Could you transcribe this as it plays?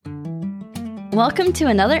Welcome to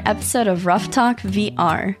another episode of Rough Talk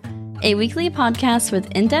VR, a weekly podcast with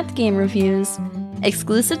in-depth game reviews,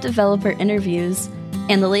 exclusive developer interviews,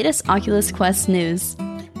 and the latest Oculus Quest news.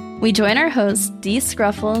 We join our hosts D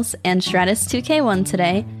Scruffles and Stratus2K1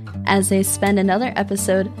 today as they spend another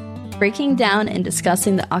episode breaking down and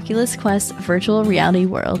discussing the Oculus Quest virtual reality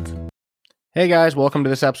world. Hey guys, welcome to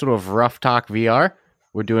this episode of Rough Talk VR.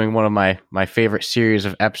 We're doing one of my favorite series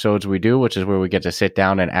of episodes we do, which is where we get to sit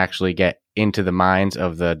down and actually get into the minds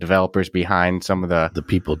of the developers behind some of the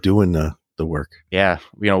people doing the work. Yeah,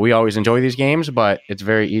 we always enjoy these games, but it's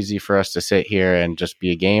very easy for us to sit here and just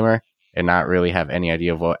be a gamer and not really have any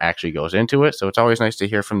idea of what actually goes into it. So it's always nice to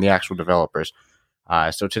hear from the actual developers.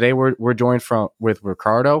 So today we're joined with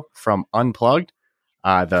Ricardo from Unplugged,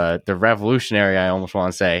 the revolutionary, I almost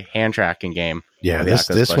want to say, hand tracking game. Yeah,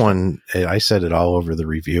 this one, I said it all over the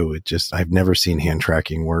review. I've never seen hand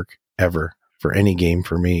tracking work ever for any game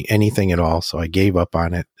for me, anything at all. So I gave up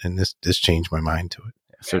on it, and this changed my mind to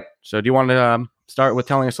it. So do you want to start with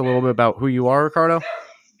telling us a little bit about who you are, Ricardo?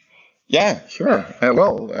 Yeah, sure.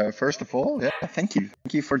 First of all, thank you.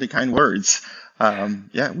 Thank you for the kind words.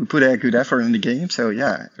 We put a good effort in the game. So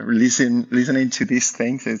listening to these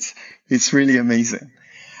things, it's really amazing.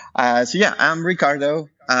 I'm Ricardo.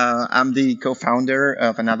 I'm the co-founder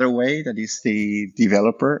of Another Way, that is the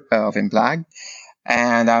developer of Unplugged.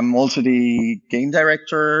 And I'm also the game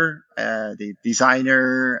director, the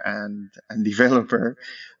designer and developer.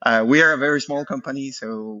 We are a very small company,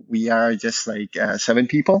 so we are just like 7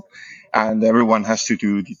 people, and everyone has to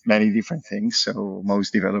do many different things. So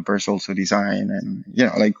most developers also design, and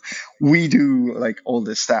we do like all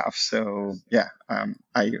the stuff. So I'm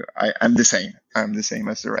the same. I'm the same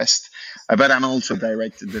as the rest, but I'm also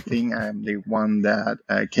directed the thing. I'm the one that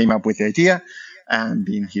came up with the idea and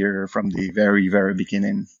been here from the very, very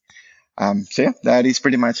beginning. That is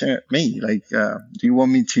pretty much me. Do you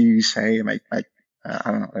want me to say my I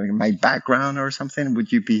don't know, like my background or something?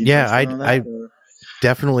 Would you be? Yeah, I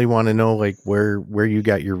definitely want to know where you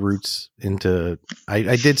got your roots into.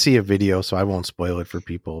 I did see a video, so I won't spoil it for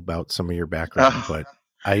people about some of your background, but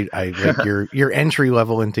I like your entry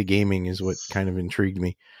level into gaming is what kind of intrigued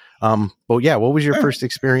me. What was your first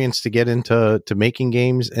experience to get into making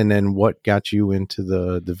games, and then what got you into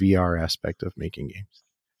the VR aspect of making games?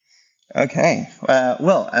 Okay.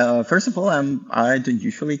 First of all, I don't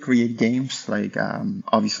usually create games.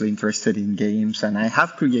 Obviously interested in games, and I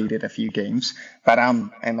have created a few games, but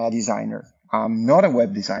I'm a designer. I'm not a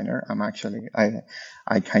web designer.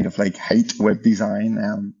 I kind of hate web design.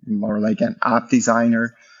 I'm more like an app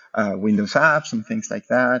designer, Windows apps and things like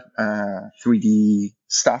that, 3D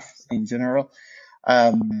stuff in general.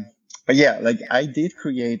 I did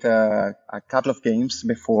create a couple of games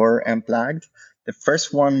before Unplugged. The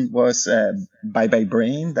first one was Bye Bye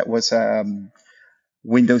Brain. That was a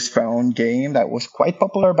Windows Phone game that was quite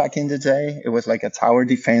popular back in the day. It was like a tower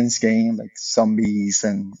defense game, like zombies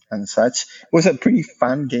and such. It was a pretty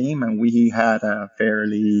fun game, and we had a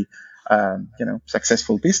fairly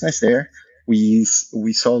successful business there. We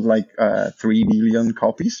sold 3 million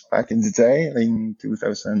copies back in the day, in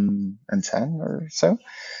 2010 or so.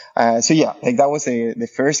 That was the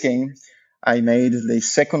first game I made. The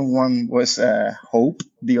second one was Hope,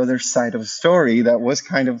 the Other Side of a Story. That was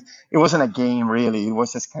it wasn't a game really. It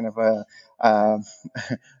was just kind of an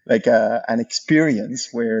experience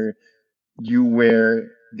where you were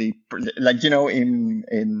in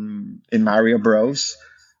Mario Bros.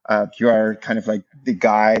 You are kind of like the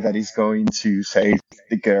guy that is going to save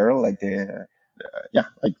the girl, to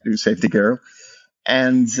save the girl.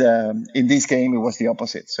 And in this game, it was the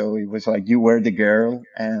opposite. So it was like you were the girl,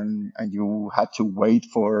 and you had to wait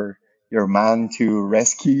for your man to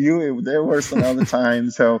rescue you. There were some other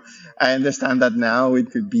times. So I understand that now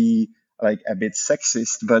it could be a bit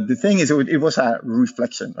sexist, but the thing is, it was a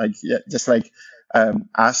reflection,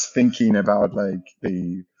 us thinking about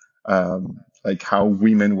the how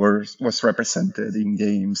women was represented in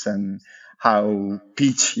games, and how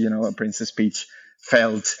Peach, Princess Peach,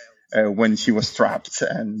 felt when she was trapped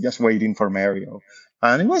and just waiting for Mario.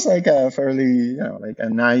 And it was a fairly, a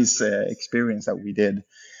nice experience that we did.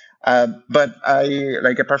 But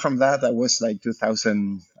apart from that, that was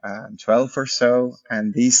 2012 or so.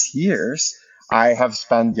 And these years, I have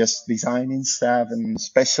spent just designing stuff, and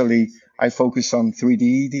especially I focus on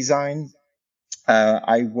 3D design.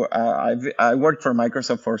 I worked for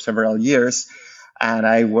Microsoft for several years, and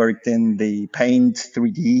I worked in the Paint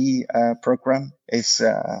 3D program. It's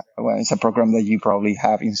a program that you probably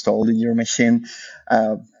have installed in your machine.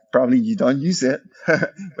 Probably you don't use it,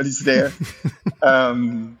 but it's there.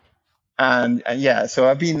 And yeah, so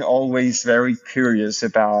I've been always very curious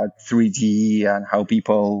about 3D and how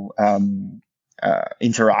people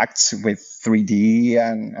interact with 3D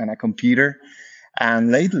and a computer.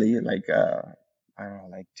 And lately, I don't know,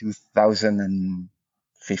 like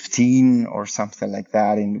 2015 or something like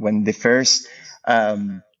that, when the first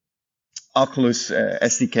um, Oculus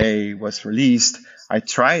SDK was released, I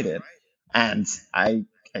tried it and I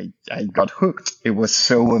got hooked. It was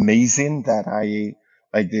so amazing that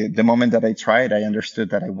the moment that I tried, I understood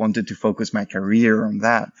that I wanted to focus my career on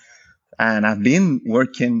that. And I've been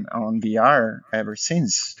working on VR ever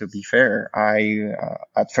since. To be fair,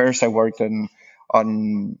 at first I worked on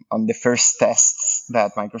the first tests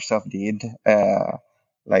that Microsoft did.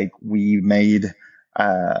 Like we made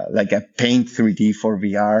like a Paint 3D for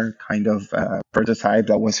VR kind of prototype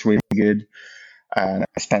that was really good. And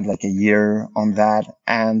I spent like a year on that.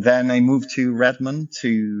 And then I moved to Redmond,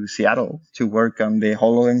 to Seattle, to work on the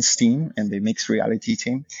HoloLens team and the mixed reality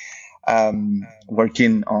team,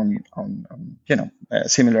 working on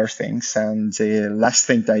similar things. And the last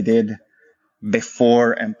thing that I did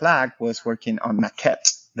before Unplugged was working on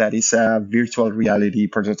Maquette. That is a virtual reality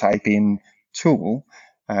prototyping tool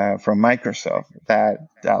from Microsoft that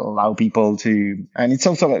allow people to, and it's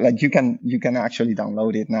also like you can actually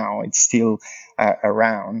download it now. It's still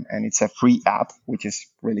around, and it's a free app, which is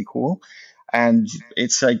really cool. And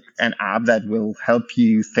it's like an app that will help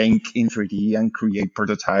you think in 3D and create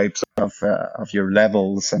prototypes of your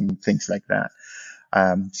levels and things like that.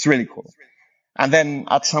 It's really cool. And then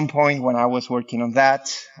at some point when I was working on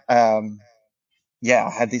that, I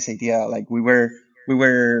had this idea. Like we were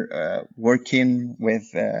working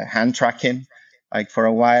with hand tracking, like for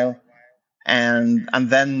a while, and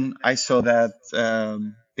then I saw that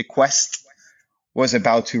the Quest was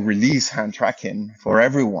about to release hand tracking for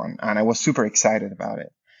everyone, and I was super excited about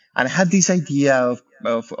it. And I had this idea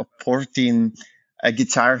of porting a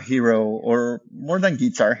Guitar Hero, or more than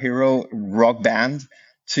Guitar Hero, Rock Band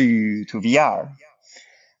to VR.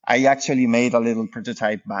 I actually made a little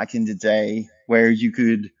prototype back in the day where you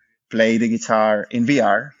could play the guitar in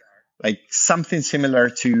VR, like something similar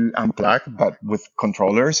to Unplugged, but with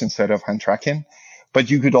controllers instead of hand tracking. But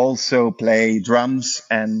you could also play drums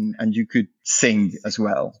and you could sing as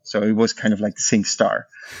well. So it was kind of like SingStar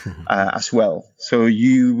as well. So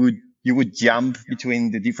you would jump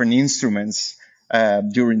between the different instruments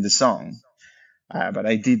during the song. But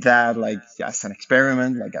I did that like as an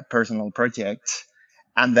experiment, like a personal project.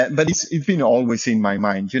 But it's been always in my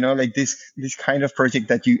mind, like this kind of project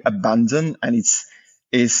that you abandon and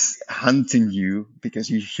is hunting you because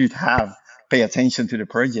you should pay attention to the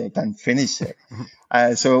project and finish it.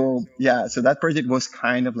 So that project was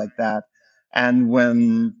kind of like that. And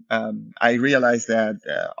when I realized that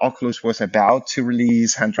Oculus was about to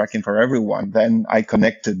release hand tracking for everyone, then I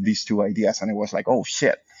connected these two ideas and it was like, oh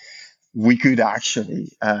shit, we could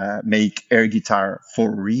actually make air guitar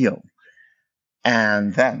for real.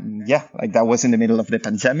 And then, like that was in the middle of the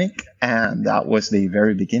pandemic, and that was the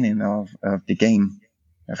very beginning of the game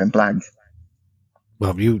of Unplugged.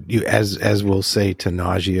 Well, you as we'll say to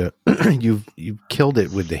nausea, you've killed it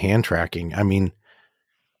with the hand tracking. I mean,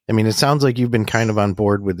 it sounds like you've been kind of on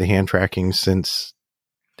board with the hand tracking since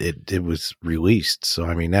it was released. So,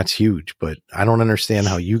 I mean, that's huge. But I don't understand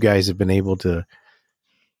how you guys have been able to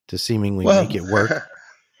seemingly make it work.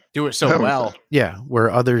 Do it so well. Yeah,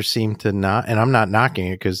 where others seem to not, and I'm not knocking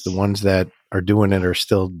it because the ones that are doing it are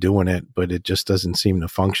still doing it, but it just doesn't seem to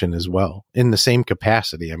function as well in the same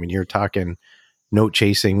capacity. I mean, you're talking note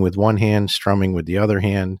chasing with one hand, strumming with the other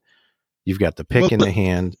hand. You've got the pick in the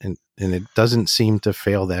hand, and it doesn't seem to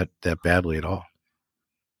fail that badly at all.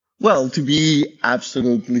 Well, to be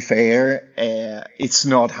absolutely fair, it's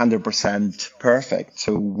not 100% perfect.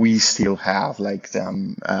 So we still have like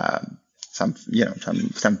some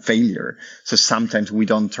failure. So sometimes we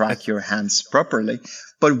don't track your hands properly,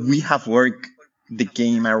 but we have worked the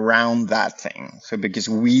game around that thing. So because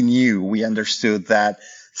we understood that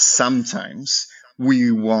sometimes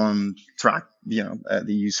we won't track, the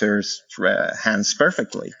user's hands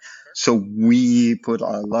perfectly. So we put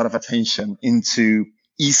a lot of attention into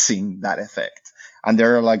easing that effect. And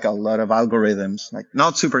there are like a lot of algorithms, like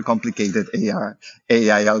not super complicated AI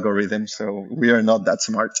algorithms. So we are not that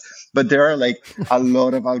smart, but there are like a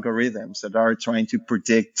lot of algorithms that are trying to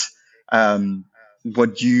predict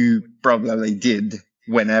what you probably did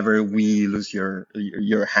whenever we lose your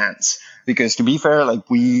hands. Because to be fair, like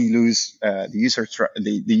we lose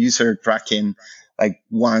the user tracking like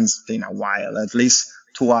once in a while, at least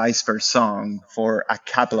twice per song for a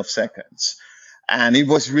couple of seconds. And it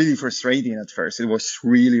was really frustrating at first. It was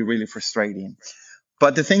really, really frustrating.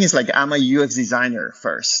 But the thing is, like, I'm a UX designer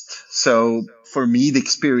first. So for me, the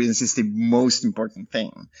experience is the most important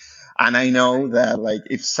thing. And I know that, like,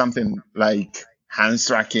 if something like hands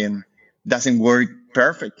tracking doesn't work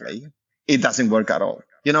perfectly, it doesn't work at all.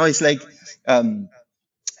 It's like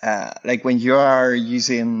when you are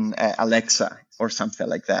using Alexa or something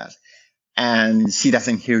like that, and she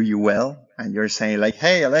doesn't hear you well, and you're saying like,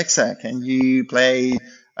 "Hey Alexa, can you play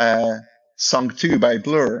uh, song 2 by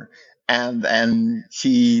Blur?" And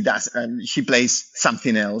she does, and she plays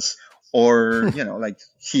something else, or like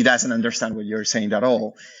she doesn't understand what you're saying at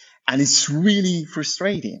all, and it's really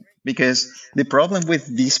frustrating because the problem with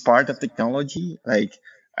this part of technology, voice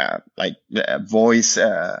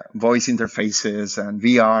interfaces and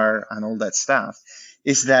VR and all that stuff,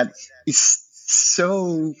 is that it's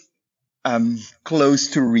so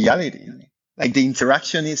close to reality. Like the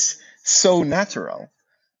interaction is so natural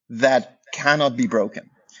that cannot be broken.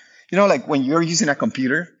 Like when you're using a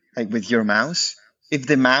computer, like with your mouse, if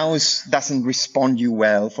the mouse doesn't respond you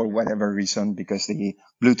well for whatever reason, because the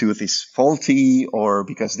Bluetooth is faulty or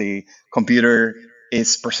because the computer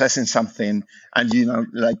is processing something, and you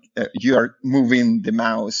are moving the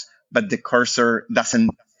mouse, but the cursor doesn't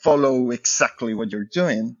follow exactly what you're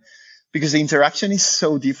doing, because the interaction is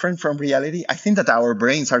so different from reality, I think that our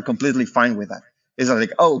brains are completely fine with that. It's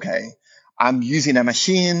like, oh, okay, I'm using a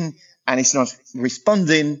machine and it's not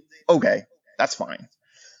responding. Okay, that's fine.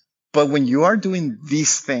 But when you are doing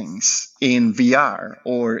these things in VR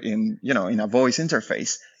or in a voice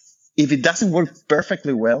interface, if it doesn't work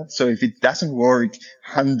perfectly well, so if it doesn't work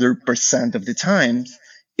 100% of the time,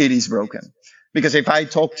 it is broken. Because if I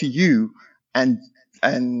talk to you and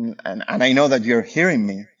I know that you're hearing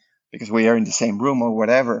me because we are in the same room or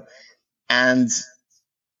whatever, and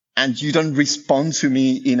you don't respond to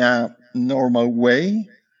me in a normal way,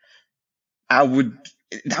 that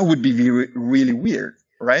would be really weird,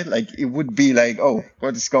 right? Like it would be like, oh,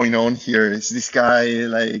 what is going on here? Is this guy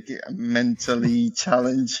like mentally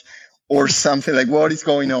challenged or something? Like, what is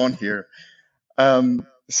going on here?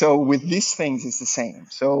 So with these things, it's the same.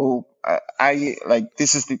 So I like,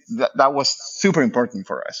 that was super important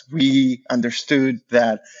for us. We understood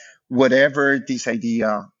that whatever this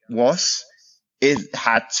idea was, it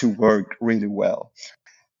had to work really well.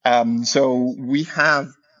 So we have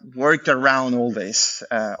worked around all this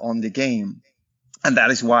on the game. And that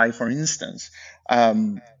is why, for instance,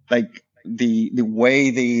 like the way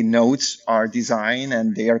the notes are designed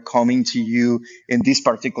and they are coming to you in this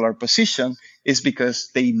particular position is because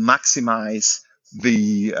they maximize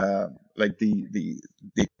the the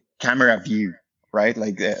camera view, right?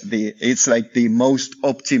 Like it's like the most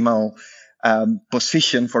optimal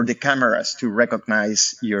position for the cameras to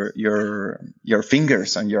recognize your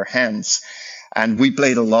fingers and your hands. And we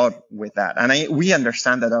played a lot with that. And we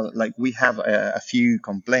understand that like we have a few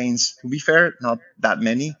complaints. To be fair, not that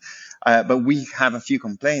many, but we have a few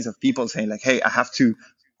complaints of people saying like, "Hey, I have to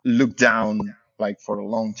look down like for a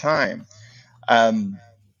long time." And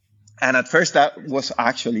at first that was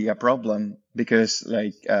actually a problem because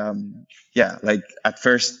like at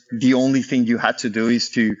first the only thing you had to do is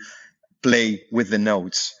to play with the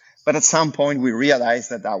notes. But at some point we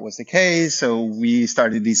realized that was the case. So we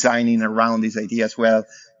started designing around this idea as well,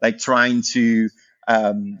 like trying to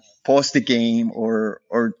pause the game or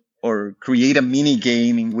create a mini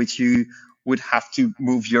game in which you would have to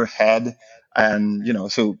move your head and,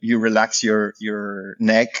 so you relax your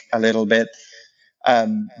neck a little bit.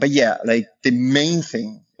 But yeah, like the main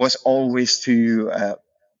thing was always to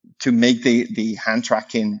make the hand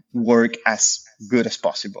tracking work as good as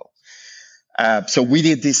possible. So we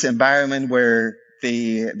did this environment where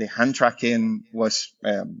the hand tracking was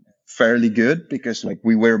fairly good because like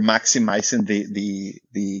we were maximizing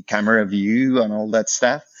the camera view and all that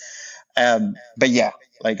stuff. But yeah,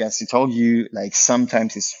 like as I told you, like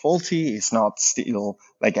sometimes it's faulty. It's not still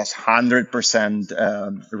like as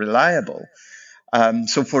 100% reliable.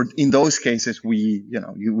 So in those cases, we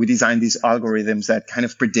design these algorithms that kind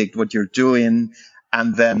of predict what you're doing.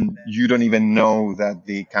 And then you don't even know that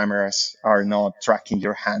the cameras are not tracking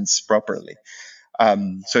your hands properly.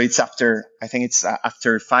 So it's after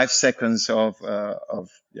 5 seconds of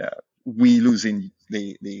we losing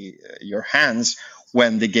your hands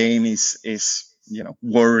when the game is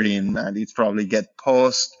worrying, and it's probably get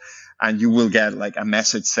paused, and you will get like a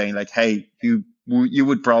message saying like, hey, you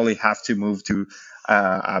would probably have to move to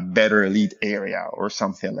a better elite area or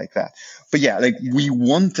something like that. But yeah, like we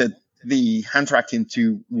wanted the hand tracking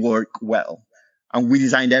to work well, and we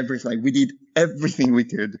designed everything. Like we did everything we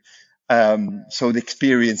could, so the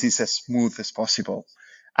experience is as smooth as possible.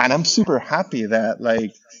 And I'm super happy that,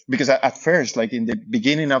 like, because at first, like in the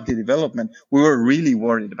beginning of the development, we were really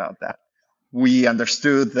worried about that. We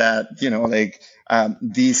understood that, like,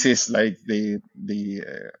 this is like the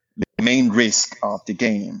main risk of the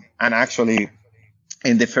game. And actually,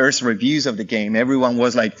 in the first reviews of the game, everyone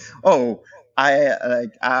was like, "Oh,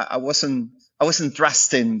 I wasn't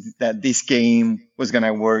trusting that this game was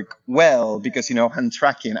gonna work well because hand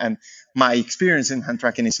tracking, and my experience in hand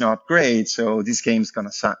tracking is not great, so this game's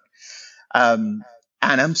gonna suck." Um,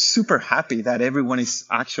 and I'm super happy that everyone is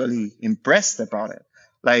actually impressed about it.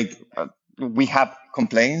 Like, we have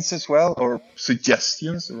complaints as well, or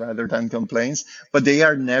suggestions rather than complaints, but they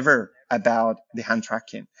are never about the hand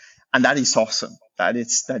tracking, and that is awesome. That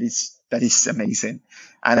is amazing,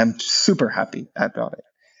 and I'm super happy about it.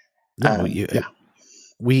 No, Yeah.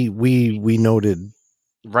 we noted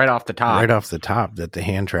right off the top that the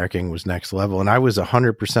hand tracking was next level, and I was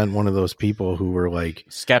 100% one of those people who were like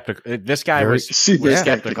skeptical. This guy was super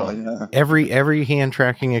skeptical. Yeah. Every hand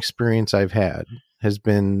tracking experience I've had has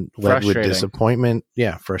been led with disappointment,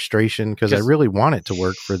 frustration, because I really want it to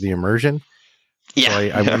work for the immersion. So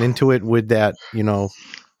I went into it with that,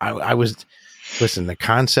 I was, listen, the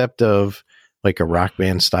concept of like a rock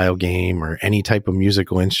band style game or any type of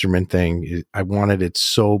musical instrument thing, I wanted it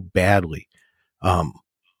so badly.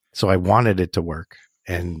 So I wanted it to work.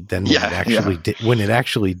 And then when it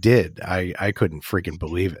actually did, I couldn't freaking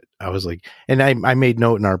believe it. I was like, and I made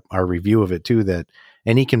note in our review of it too, that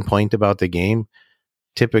any complaint about the game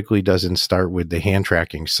typically doesn't start with the hand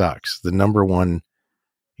tracking sucks. The number one,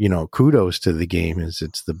 kudos to the game is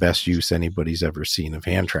it's the best use anybody's ever seen of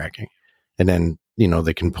hand tracking. And then,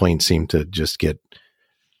 the complaints seem to just get,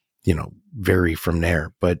 vary from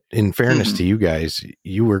there. But in fairness to you guys,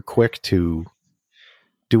 you were quick to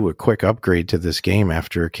do a quick upgrade to this game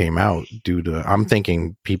after it came out due to, I'm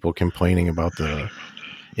thinking, people complaining about the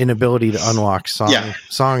inability to unlock song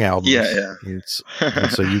albums. Yeah.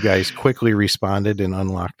 And so you guys quickly responded and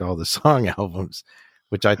unlocked all the song albums,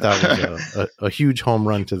 which I thought was a huge home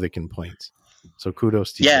run to the complaints. So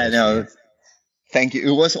kudos to you guys. No, thank you.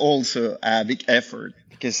 It was also a big effort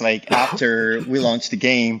because, like, after we launched the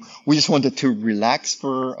game, we just wanted to relax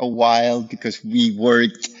for a while because we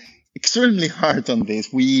worked extremely hard on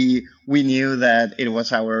this. We knew that it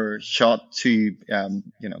was our shot to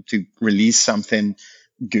to release something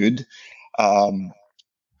good,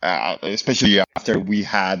 especially after we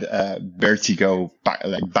had Vertigo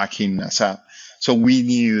backing us up. So we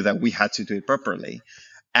knew that we had to do it properly.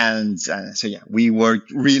 And we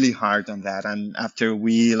worked really hard on that. And after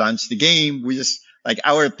we launched the game, we just, like,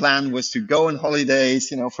 our plan was to go on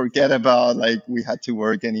holidays, forget about like we had to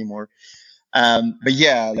work anymore. But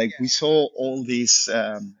yeah, like, we saw all these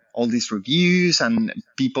reviews and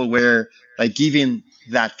people were like giving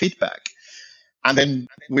that feedback. And then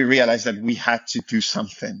we realized that we had to do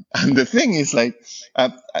something. And the thing is, like,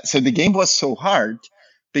 so the game was so hard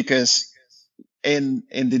because in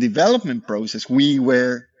the development process, we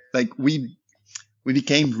were like, we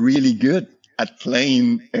became really good at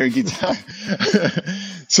playing air guitar.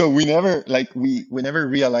 So we never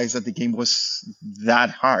realized that the game was that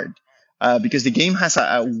hard, because the game has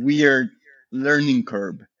a weird learning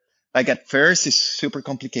curve. Like, at first it's super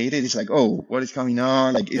complicated. It's like, oh, what is going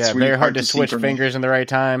on? Like, it's really very hard to switch fingers in the right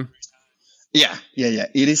time. Yeah.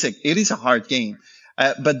 It is a hard game.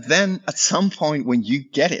 But then at some point when you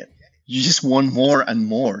get it, you just want more and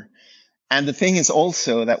more. And the thing is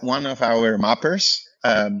also that one of our mappers,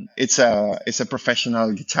 it's a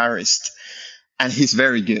professional guitarist, and he's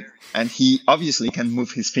very good. And he obviously can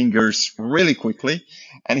move his fingers really quickly,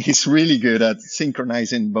 and he's really good at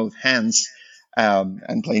synchronizing both hands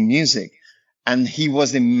and playing music. And he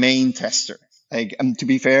was the main tester. Like, to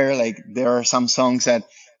be fair, like, there are some songs that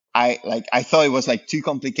I thought it was like too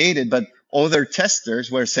complicated, but other testers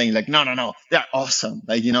were saying like, no, they're awesome.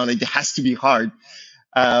 Like, like, it has to be hard.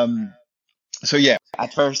 So yeah,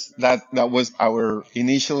 at first that was our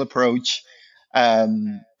initial approach.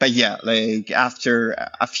 But yeah, like, after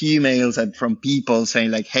a few mails from people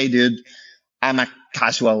saying like, hey dude, I'm a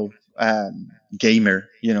casual gamer,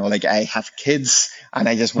 like, I have kids and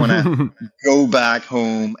I just want to go back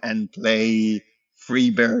home and play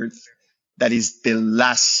Freebird. That is the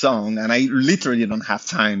last song, and I literally don't have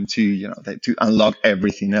time to to unlock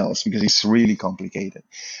everything else because it's really complicated.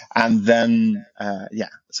 And then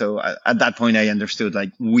so at that point I understood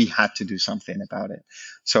like we had to do something about it.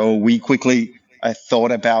 So we quickly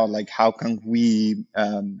thought about like, how can we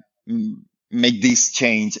make this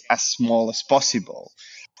change as small as possible,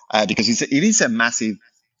 because it is a massive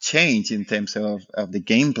change in terms of the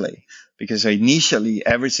gameplay, because initially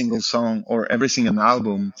every single song or every single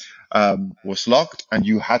album was locked and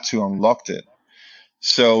you had to unlock it.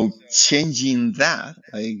 So changing that,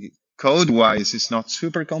 like code wise, is not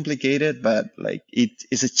super complicated, but like it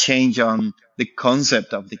is a change on the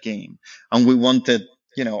concept of the game. And we wanted,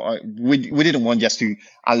 we didn't want just to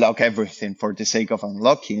unlock everything for the sake of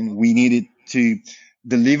unlocking. We needed to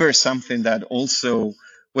deliver something that also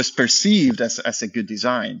was perceived as a good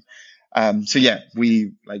design. So yeah,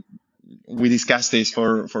 we discussed this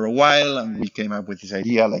for a while, and we came up with this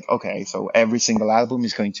idea like, okay, so every single album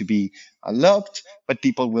is going to be unlocked, but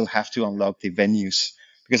people will have to unlock the venues,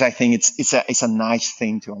 because I think it's a nice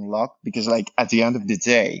thing to unlock, because like at the end of the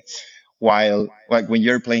day, while like when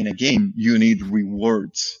you're playing a game, you need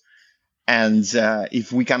rewards. And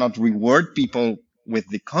if we cannot reward people with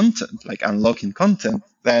the content, like unlocking content,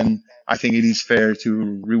 then I think it is fair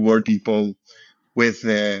to reward people with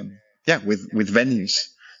with venues.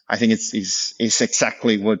 I think it's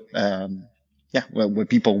exactly what what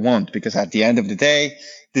people want, because at the end of the day,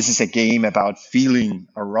 this is a game about feeling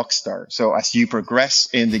a rock star. So as you progress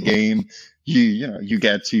in the game, you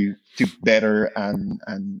get to better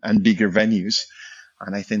and bigger venues,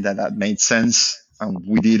 and I think that made sense, and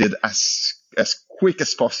we did it as quick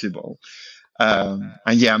as possible. And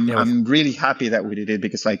yeah, I'm really happy that we did it,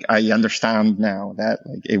 because like I understand now that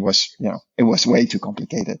like it was way too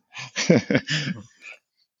complicated.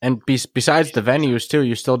 And besides the venues too,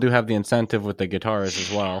 you still do have the incentive with the guitars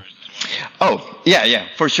as well. Oh yeah,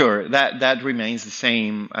 for sure. That remains the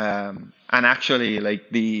same. And actually, like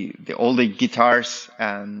the all the guitars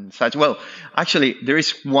and such. Well, actually, there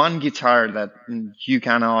is one guitar that you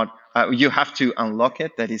cannot. You have to unlock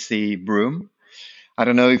it. That is the broom. I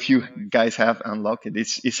don't know if you guys have unlocked it.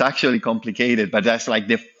 It's actually complicated, but that's like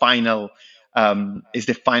the final. It's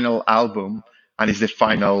the final album, and it's the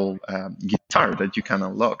final guitar that you can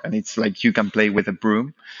unlock, and it's like you can play with a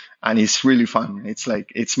broom, and it's really fun. It's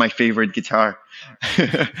like it's my favorite guitar.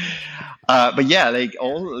 But yeah, like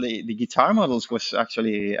all the guitar models was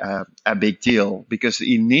actually a big deal, because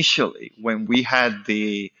initially when we had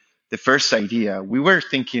the first idea, we were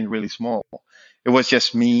thinking really small. It was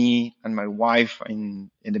just me and my wife in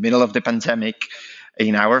the middle of the pandemic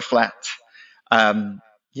in our flat.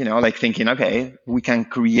 Like thinking, okay, we can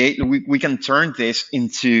we can turn this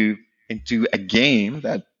into a game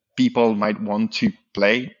that people might want to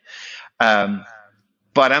play.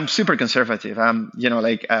 But I'm super conservative.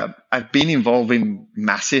 I've been involved in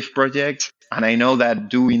massive projects, and I know that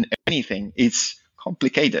doing anything is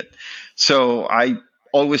complicated. So I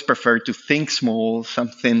always prefer to think small,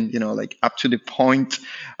 something, like up to the point,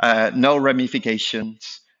 no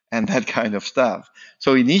ramifications and that kind of stuff.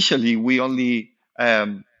 So initially we were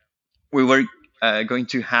going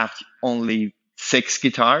to have only 6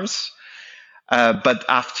 guitars. But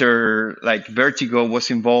after like Vertigo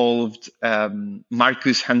was involved,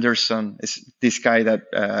 Marcus Henderson is this guy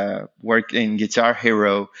that worked in Guitar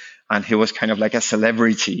Hero, and he was kind of like a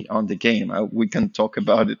celebrity on the game. We can talk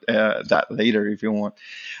about it, that later if you want.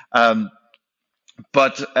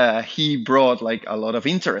 But he brought like a lot of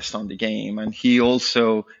interest on the game, and he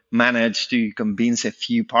also managed to convince a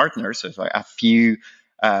few partners, so like a few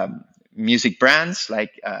music brands,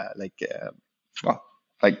 like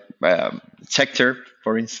Schecter,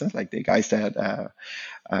 for instance, like the guys that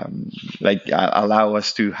allow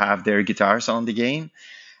us to have their guitars on the game.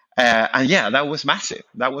 And yeah, that was massive.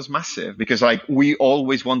 That was massive, because like we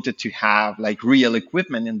always wanted to have like real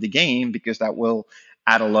equipment in the game, because that will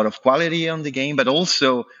add a lot of quality on the game, but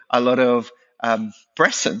also a lot of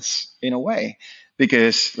presence in a way,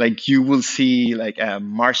 because like you will see like a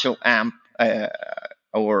Marshall amp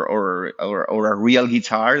or a real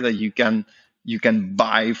guitar that you can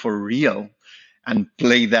buy for real and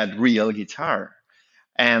play that real guitar.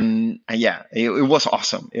 And yeah, it was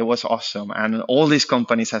awesome. It was awesome. And all these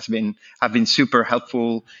companies have been super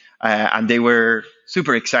helpful, and they were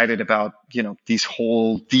super excited about, this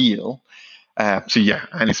whole deal. So yeah,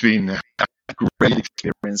 and it's been a great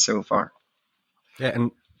experience so far. Yeah,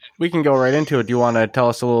 and we can go right into it. Do you want to tell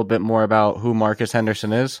us a little bit more about who Marcus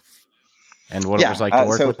Henderson is and what it was like to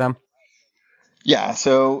work with them? Yeah,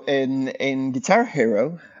 so in Guitar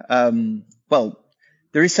Hero,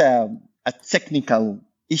 there is a technical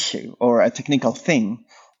issue or a technical thing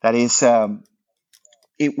that is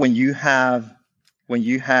when you have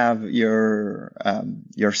your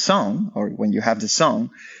song, or when you have the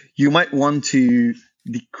song, you might want to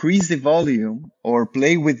decrease the volume or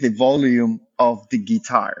play with the volume of the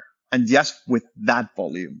guitar, and just with that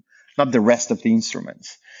volume, not the rest of the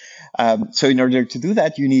instruments. So in order to do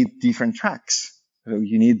that, you need different tracks. So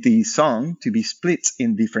you need the song to be split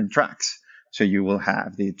in different tracks. So you will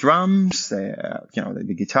have the drums,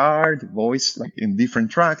 the guitar, the voice, like in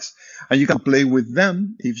different tracks, and you can play with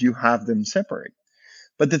them if you have them separate.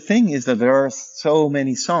 But the thing is that there are so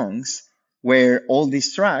many songs where all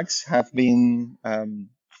these tracks have been,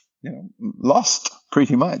 lost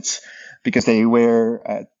pretty much because they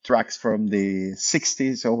were tracks from the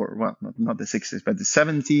 60s or, well, not the 60s, but the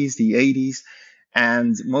 70s, the 80s.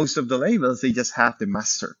 And most of the labels, they just have the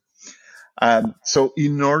master. So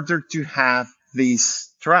in order to have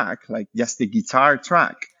this track, like just the guitar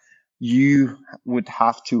track, you would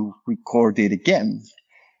have to record it again,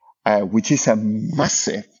 which is a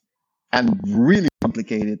massive and really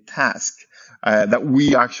complicated task that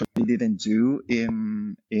we actually didn't do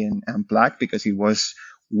in Unplugged because it was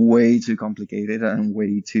way too complicated and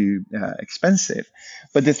way too expensive.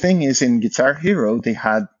 But the thing is, in Guitar Hero, they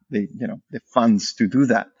had the funds to do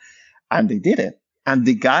that, and they did it. And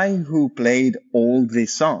the guy who played all the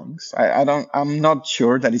songs, I'm not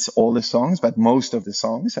sure that it's all the songs, but most of the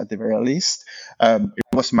songs at the very least, it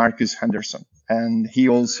was Marcus Henderson. And he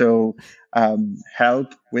also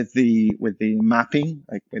helped with the mapping,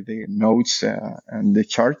 like with the notes and the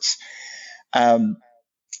charts.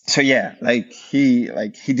 So yeah, he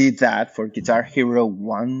did that for Guitar Hero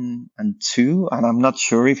 1 and 2, and I'm not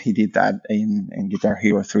sure if he did that in Guitar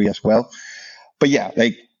Hero 3 as well. But yeah,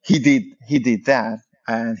 he did that,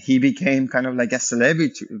 and he became kind of like a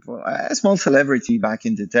celebrity, a small celebrity back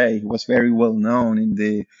in the day. He was very well known in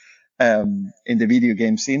the video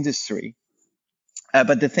games industry.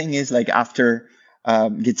 But the thing is, after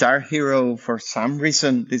Guitar Hero, for some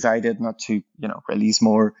reason, decided not to, release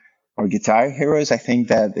more Guitar Heroes. I think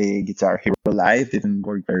that the Guitar Hero Live didn't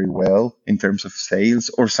work very well in terms of sales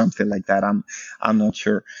or something like that. I'm not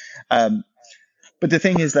sure. But the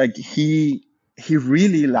thing is, he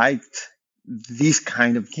really liked these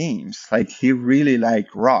kind of games. He really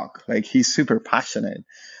liked rock. He's super passionate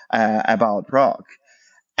about rock.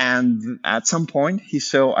 And at some point, he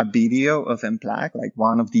saw a video of Unplugged,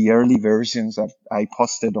 one of the early versions that I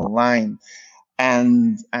posted online,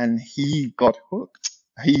 and he got hooked.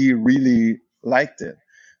 He really liked it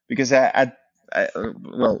because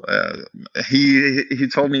he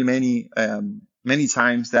told me many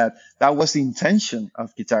times that was the intention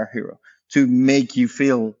of Guitar Hero, to make you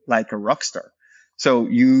feel like a rock star. So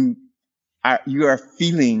you are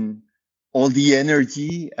feeling all the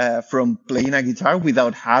energy from playing a guitar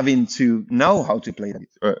without having to know how to play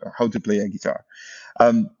a guitar.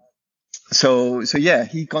 So yeah,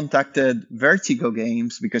 he contacted Vertigo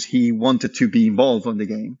Games because he wanted to be involved on the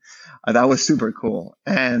game. That was super cool.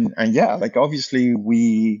 And yeah, obviously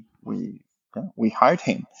we hired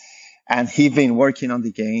him. And he's been working on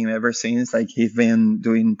the game ever since. He's been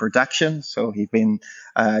doing production, so he's been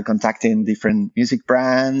contacting different music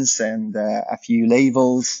brands and a few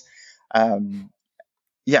labels.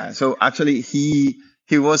 Yeah, so actually he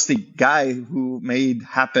was the guy who made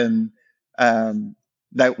happen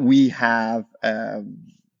that we have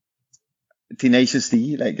Tenacious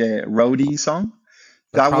D, a roadie song.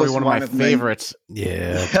 That's that was one of my favorites.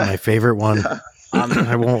 Yeah, it's my favorite one.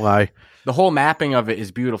 I won't lie. The whole mapping of it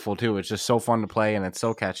is beautiful too. It's just so fun to play and it's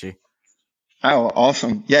so catchy. Oh,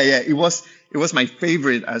 awesome. Yeah. It was my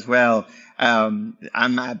favorite as well. I'm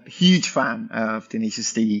a huge fan of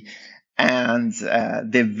Tenacious D. And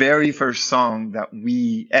the very first song that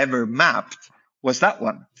we ever mapped was that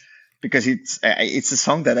one, because it's a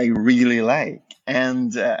song that I really like.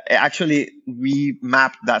 And actually, we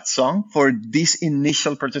mapped that song for this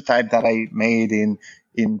initial prototype that I made in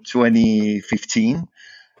 2015,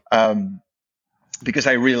 because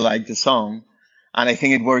I really like the song, and I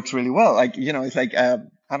think it works really well. It's I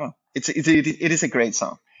don't know, it is a great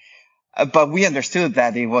song. But we understood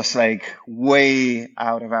that it was way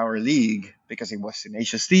out of our league because it was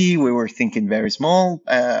Tenacious D. We were thinking very small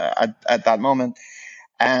at that moment.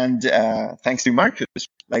 And thanks to Marcus,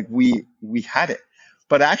 we had it.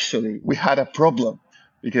 But actually, we had a problem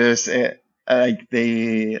because the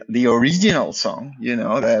original song,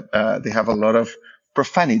 that they have a lot of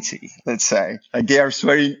profanity, let's say. They are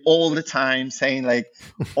swearing all the time, saying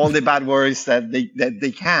all the bad words that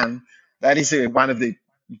they can. That is one of the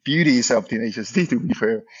beauties of Tenacious D, to be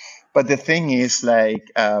fair. But the thing is, the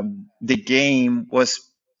game was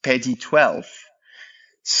PG-12,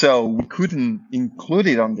 so we couldn't include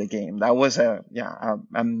it on the game. That was a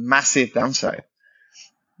massive downside.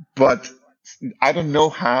 But I don't know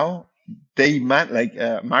how they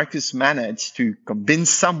Marcus managed to convince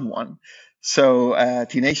someone. So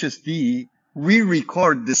Tenacious D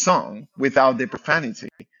re-record the song without the profanity,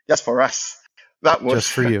 just for us. That was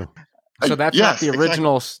just for you. So that's not the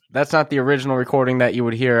original. Exactly. That's not the original recording that you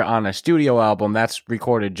would hear on a studio album. That's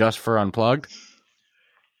recorded just for Unplugged.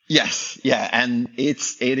 Yes, yeah, and it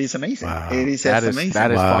is amazing. Wow. It is amazing.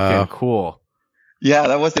 That is fucking cool. Yeah,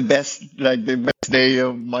 that was the best day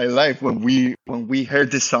of my life when we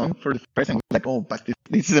heard this song for the first time. Like, oh, but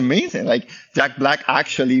this is amazing. Like Jack Black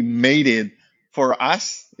actually made it for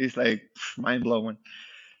us. It's like mind blowing.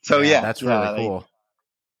 So yeah, that's really cool.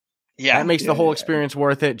 Yeah, that makes the whole experience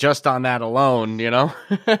worth it just on that alone, you know?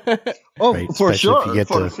 Oh, right. for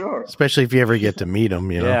sure. Especially if you ever get to meet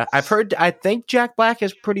him, you know? Yeah, I think Jack Black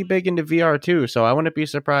is pretty big into VR too, so I wouldn't be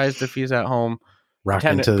surprised if he's at home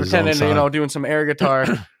pretending, doing some air guitar.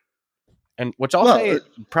 And which I'll say,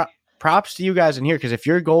 props to you guys in here, because if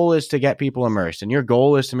your goal is to get people immersed and your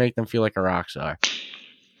goal is to make them feel like a rock star,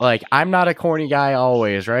 like, I'm not a corny guy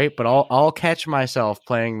always, right? But I'll catch myself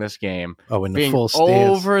playing this game. Oh, in the being full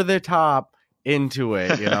stance. Over the top into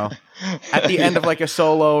it, you know? At the end of like a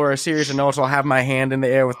solo or a series of notes, I'll have my hand in the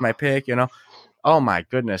air with my pick, you know? Oh my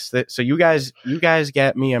goodness. So you guys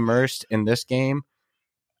get me immersed in this game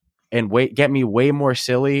and get me way more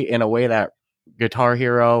silly in a way that Guitar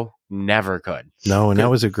Hero never could. No, and that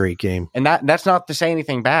was a great game. And that's not to say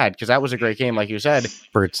anything bad, because that was a great game, like you said,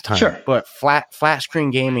 for its time. Sure. But flat screen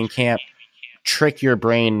gaming can't trick your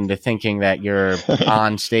brain into thinking that you're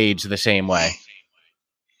on stage the same way.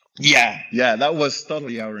 Yeah, that was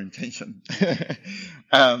totally our intention.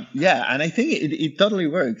 And I think it totally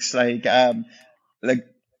works. Like one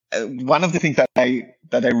of the things that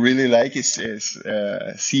I really like is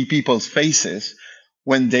see people's faces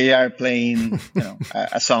when they are playing,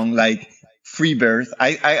 a song like Freebird.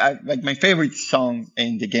 I like, my favorite song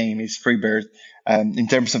in the game is Freebird, in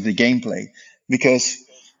terms of the gameplay, because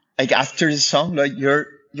like after the song, like you're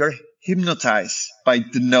hypnotized by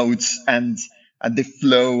the notes and the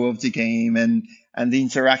flow of the game and the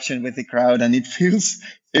interaction with the crowd, and it feels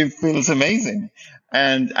amazing.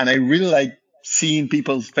 And I really like seeing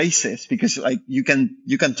people's faces, because like you can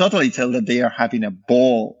totally tell that they are having a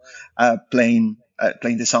ball playing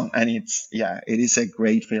the song, and it is a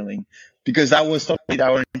great feeling, because that was totally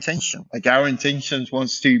our intention. Like, our intention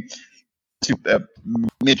was to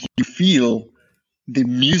make you feel the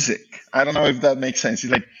music. I don't know if that makes sense.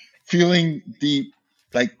 It's like feeling the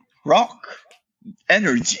like rock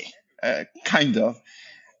energy, kind of.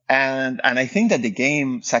 And I think that the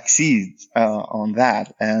game succeeds on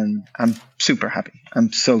that, and I'm super happy.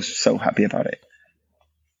 I'm so happy about it.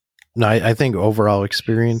 No, I think overall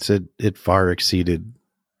experience, it far exceeded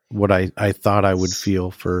what I thought I would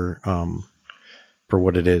feel for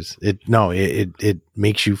what it is. It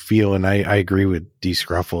makes you feel, and I agree with D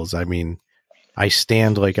Scruffles. I mean, I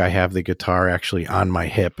stand like I have the guitar actually on my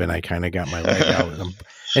hip, and I kind of got my leg out,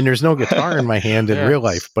 and there's no guitar in my hand in real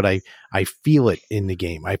life, but I feel it in the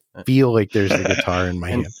game. I feel like there's the guitar in my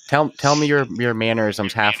hand. Tell me your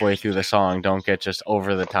mannerisms halfway through the song don't get just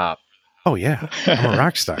over the top. Oh yeah, I'm a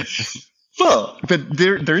rock star. Well, but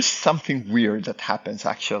there's something weird that happens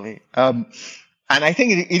actually, and I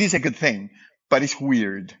think it is a good thing, but it's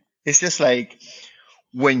weird. It's just like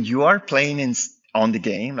when you are playing on the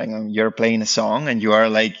game, like you're playing a song and you are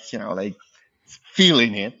like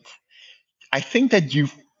feeling it. I think that you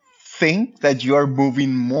think that you are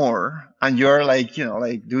moving more, and you're like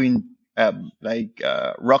doing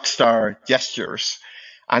rock star gestures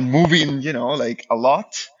and moving a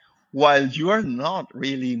lot, while you are not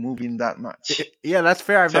really moving that much. Yeah, that's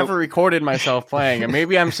fair. I've never recorded myself playing, and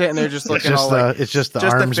maybe I'm sitting there just looking it's just the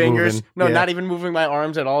arms fingers. moving. No, not even moving my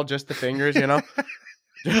arms at all, just the fingers, in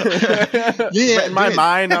my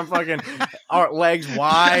mind, I'm fucking legs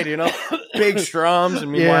wide, big strums, and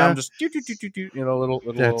meanwhile I'm just little.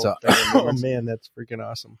 That's oh man, that's freaking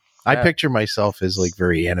awesome. I picture myself as like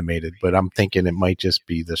very animated, but I'm thinking it might just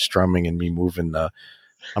be the strumming and me moving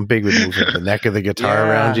I'm big with moving the neck of the guitar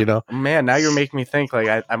around, Man, now you're making me think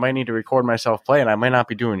like I might need to record myself playing. I might not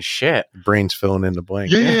be doing shit. Brain's filling in the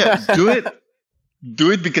blank. Yeah.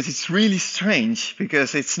 Do it, because it's really strange,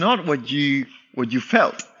 because it's not what you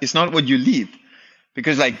felt. It's not what you lived.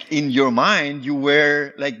 Because like in your mind, you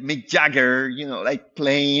were like Mick Jagger, like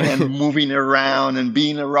playing and moving around and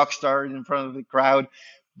being a rock star in front of the crowd.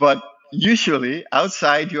 But usually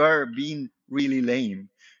outside, you are being really lame.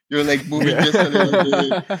 You're like moving just a little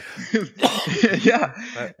bit.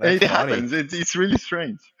 It happens. It's really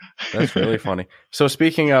strange. That's really funny. So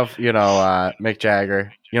speaking of, Mick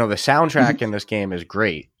Jagger, the soundtrack in this game is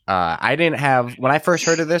great. I didn't have, when I first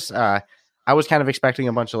heard of this, I was kind of expecting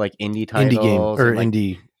a bunch of like indie titles, indie game or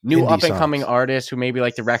indie new up and coming artists who maybe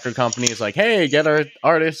like the record company is like, hey, get our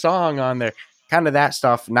artist song on there. Kind of that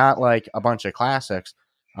stuff, not like a bunch of classics.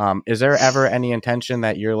 Is there ever any intention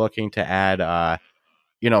that you're looking to add,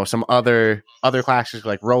 some other classics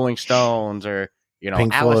like Rolling Stones or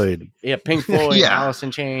Pink Floyd. Pink Floyd, Yeah. Alice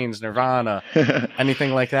in Chains, Nirvana,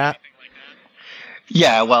 anything like that?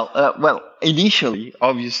 Yeah, well, initially,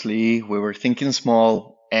 obviously, we were thinking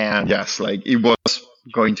small, and yes, like it was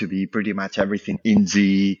going to be pretty much everything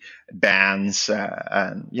indie bands,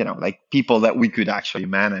 and like people that we could actually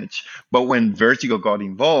manage. But when Vertigo got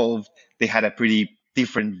involved, they had a pretty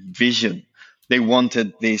different vision. They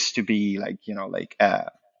wanted this to be like, like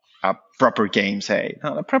a proper game, say,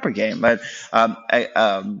 not a proper game, but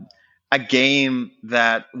a game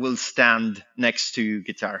that will stand next to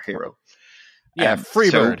Guitar Hero. Yeah,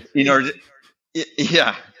 Freebird. So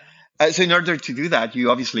yeah. So in order to do that, you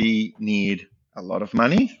obviously need a lot of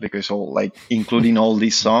money because including all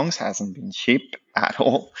these songs hasn't been cheap at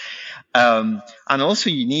all. And also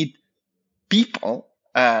you need people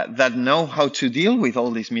that know how to deal with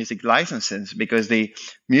all these music licenses, because the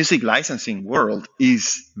music licensing world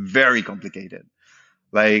is very complicated.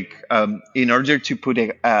 Like, in order to put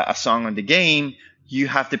a song on the game, you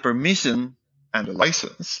have the permission and the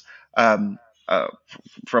license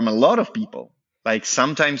from a lot of people, like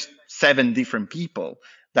sometimes 7 different people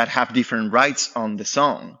that have different rights on the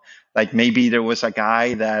song. Like maybe there was a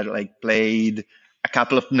guy that played a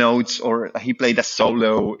couple of notes, or he played a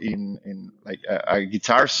solo in like a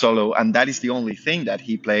guitar solo, and that is the only thing that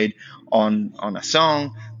he played on a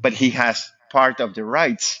song, but he has part of the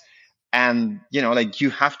rights. And you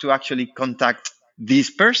have to actually contact this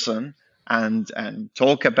person and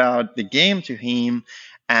talk about the game to him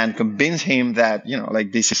and convince him that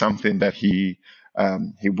this is something that he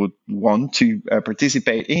would want to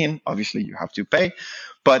participate in. Obviously, you have to pay,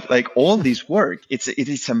 but all this work, it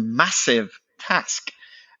is a massive task.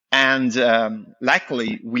 And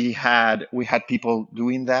luckily, we had people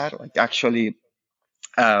doing that. Actually,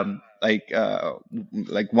 one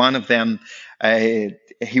of them,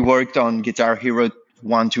 he worked on Guitar Hero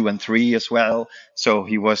 1, 2, and 3 as well. So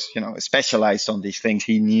he was, specialized on these things.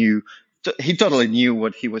 He totally knew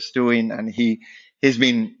what he was doing, and he's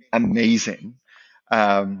been amazing.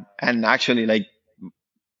 And actually,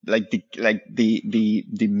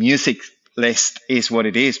 the music list is what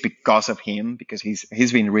it is because of him, because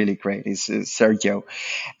he's been really great. He's Sergio,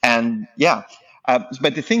 and yeah.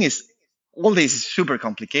 But the thing is, all this is super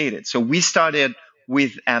complicated. So we started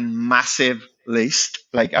with a massive list,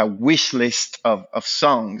 like a wish list of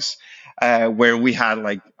songs, where we had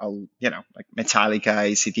like Metallica,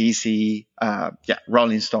 AC/DC,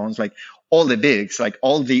 Rolling Stones, like all the bigs, like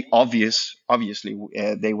all the obviously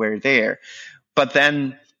they were there. But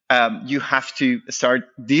then you have to start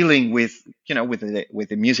dealing with with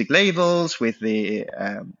the music labels, with the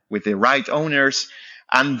right owners.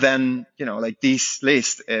 And then, this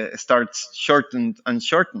list starts shortened and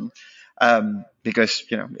shortened, because,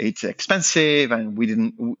 it's expensive, and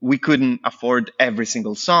we couldn't afford every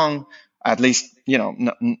single song, at least,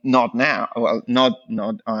 not now, well, not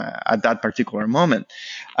at that particular moment.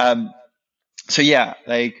 So yeah,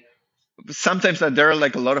 sometimes there are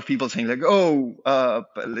a lot of people saying the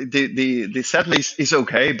set list is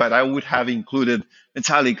okay, but I would have included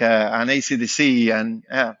Metallica and AC/DC, and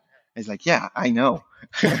it's yeah, I know.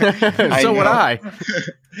 So would I.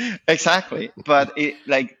 Exactly. But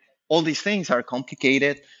all these things are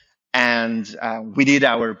complicated, and we did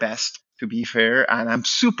our best, to be fair. And I'm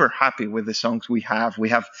super happy with the songs we have. We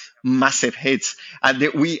have massive hits, and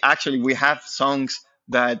we have songs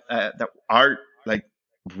that are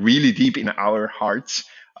really deep in our hearts.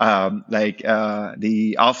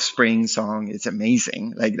 The Offspring song is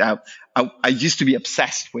amazing. I used to be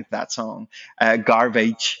obsessed with that song.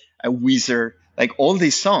 Garbage, Weezer, all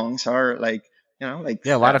these songs are a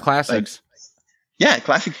lot of classics.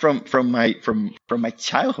 Classic from my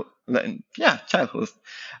childhood. Childhood.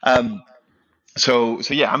 So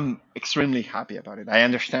yeah, I'm extremely happy about it. I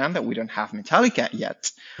understand that we don't have Metallica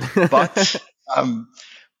yet, but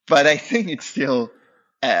but I think it's still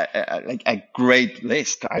a great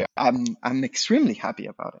list. I'm extremely happy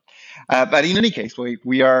about it. But in any case,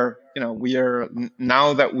 we are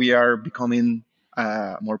now that we are becoming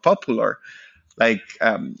more popular.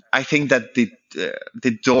 I think that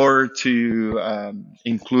the door to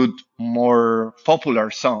include more popular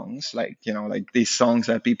songs, these songs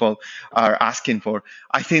that people are asking for,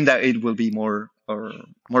 I think that it will be more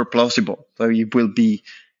plausible. So it will be,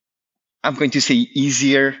 I'm going to say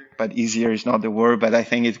easier, but easier is not the word. But I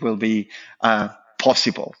think it will be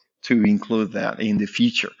possible to include that in the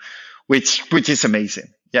future, which is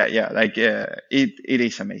amazing. It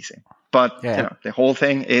is amazing. But the whole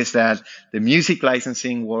thing is that the music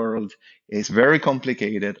licensing world It's very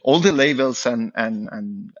complicated. All the labels and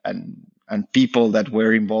people that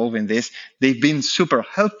were involved in this, they've been super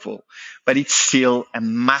helpful, but it's still a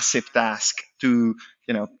massive task to,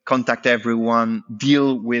 contact everyone,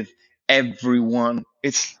 deal with everyone.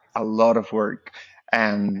 It's a lot of work.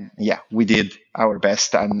 And yeah, we did our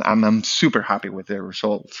best, and I'm super happy with the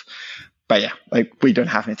results. But yeah, we don't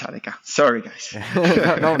have Metallica. Sorry, guys.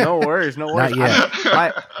 no worries, no worries.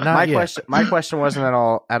 Not yet. My question wasn't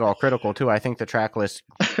at all critical too. I think the track list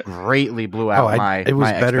greatly blew out it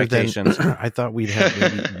was my better expectations. than I thought we'd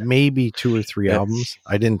have maybe 2 or 3 albums.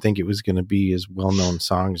 I didn't think it was going to be as well-known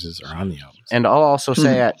songs as are on the albums. And I'll also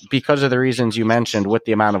say, because of the reasons you mentioned, with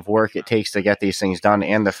the amount of work it takes to get these things done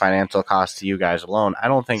and the financial cost to you guys alone, I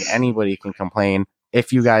don't think anybody can complain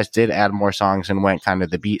if you guys did add more songs and went kind of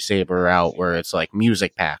the Beat Saber route where it's like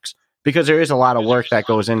music packs, because there is a lot of work that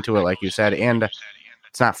goes into it, like you said, and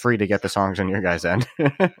it's not free to get the songs on your guys' end.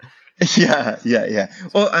 Yeah.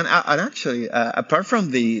 Well, and actually, apart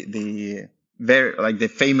from the very the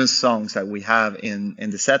famous songs that we have in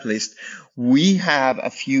the set list, we have a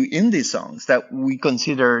few indie songs that we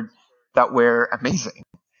considered that were amazing.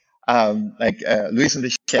 Luis and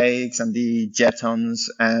the Shakes and the Jetons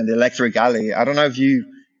and Electric Alley. I don't know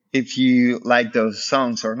if you like those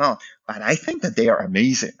songs or not, but I think that they are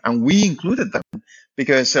amazing, and we included them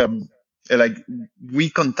because we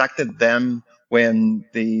contacted them when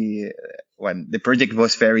the project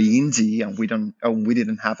was very indie and we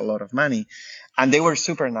didn't have a lot of money, and they were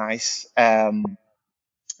super nice, and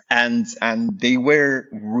they were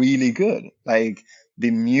really good. The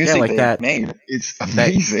music they made, it's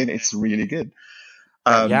amazing. It's really good.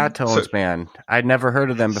 Tones, man. I'd never heard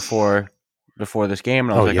of them before this game,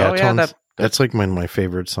 and I was Tones, that's like one of my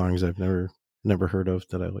favorite songs I've never heard of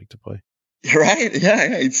that I like to play. Right?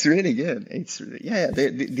 Yeah, it's really good. It's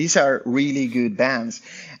really, these are really good bands,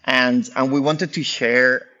 and we wanted to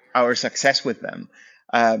share our success with them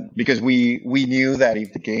because we knew that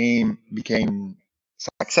if the game became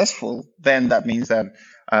successful, then that means that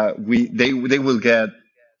they will get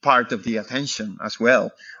part of the attention as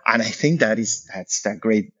well. And I think that's a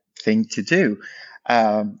great thing to do.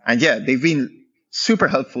 And yeah, they've been super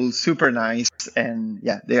helpful, super nice, and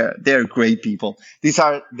yeah, they're great people. These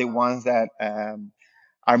are the ones that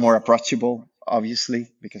are more approachable, obviously,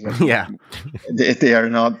 because they are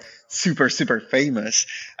not super famous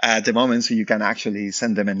at the moment, so you can actually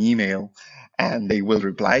send them an email and they will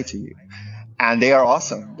reply to you. And they are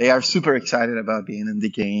awesome. They are super excited about being in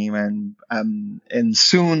the game, and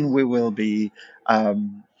soon we will be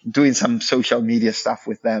doing some social media stuff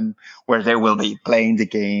with them, where they will be playing the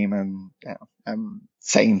game and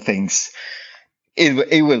saying things.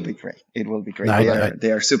 It will be great. It will be great.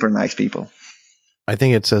 They are super nice people. I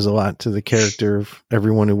think it says a lot to the character of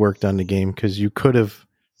everyone who worked on the game, because you could have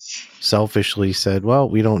selfishly said, "Well,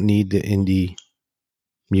 we don't need the indie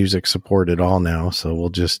music support at all now, so we'll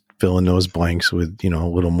just fill in those blanks with a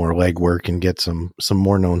little more legwork and get some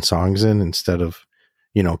more known songs in, instead of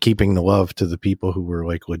keeping the love to the people who were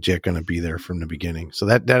legit going to be there from the beginning." So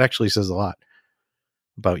that actually says a lot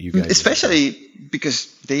about you guys, especially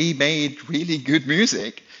because they made really good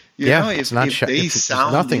music. It's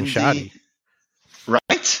nothing shoddy,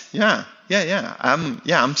 right? Yeah.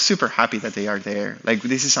 I'm super happy that they are there.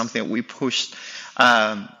 This is something we pushed.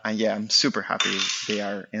 And yeah, I'm super happy they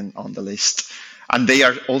are on the list, and they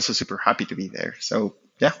are also super happy to be there. So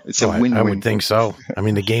yeah, it's a win-win. I would think so. I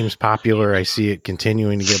mean, the game's popular. I see it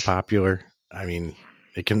continuing to get popular. I mean,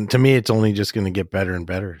 to me, it's only just going to get better and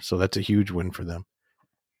better. So that's a huge win for them.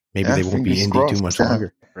 Maybe they won't be indie too much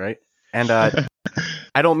longer. Right. And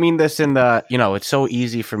I don't mean this in the, it's so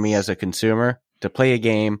easy for me as a consumer to play a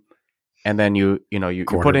game, and then you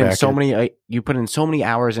put in so many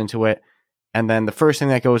hours into it. And then the first thing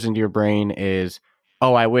that goes into your brain is,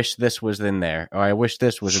 oh, I wish this was in there, or I wish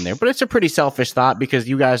this was in there. But it's a pretty selfish thought, because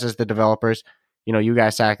you guys as the developers, you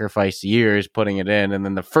guys sacrificed years putting it in. And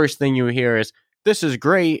then the first thing you hear is, this is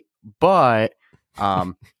great, but,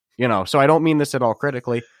 so I don't mean this at all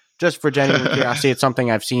critically, just for genuine curiosity. It's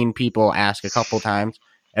something I've seen people ask a couple times,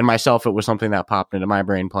 and myself, it was something that popped into my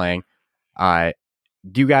brain playing. Do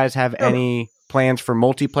you guys have any plans for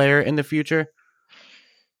multiplayer in the future?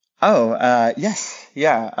 Oh, yes.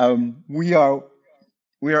 Yeah. We are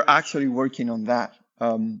actually working on that.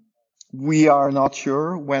 We are not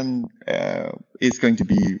sure when it's going to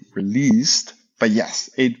be released, but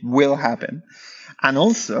yes, it will happen. And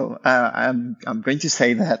also, I'm going to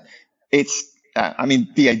say that it's,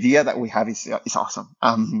 the idea that we have is awesome.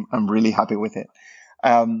 I'm really happy with it.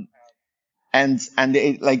 And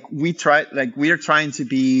we are trying to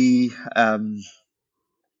be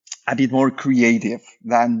a bit more creative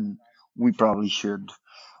than we probably should.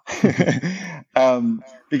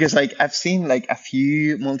 Because like I've seen like a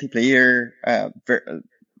few multiplayer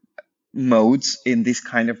modes in this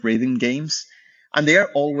kind of rhythm games, and they are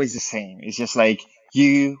always the same. It's just like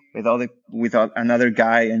you without another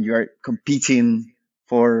guy, and you are competing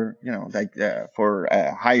for for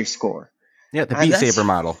a higher score. Yeah, the And Beat that's Saber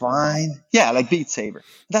model. fine. Yeah, like Beat Saber.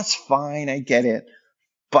 That's fine. I get it.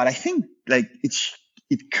 But I think like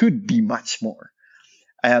it could be much more.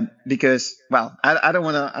 Because well, I don't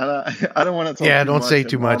want to I don't want to talk Yeah, too don't much say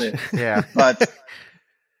too about much. it. Yeah.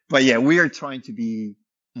 But yeah, we are trying to be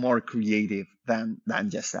more creative than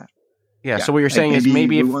just that. Yeah. So what you're saying is maybe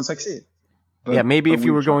maybe we if won't succeed. maybe but if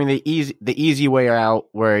you we're were going trying. the easy way out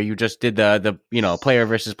where you just did the player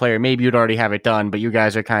versus player, maybe you'd already have it done, but you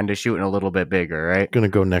guys are kind of shooting a little bit bigger, right? Gonna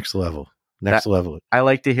go next level. Level. I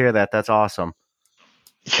like to hear that. That's awesome.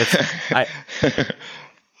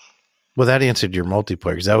 Well, that answered your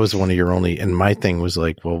multiplayer, because that was one of your only. And my thing was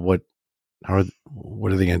like, well, what are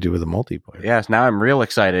they going to do with the multiplayer? Yes, now I'm real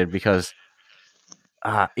excited because,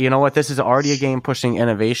 you know what? This is already a game pushing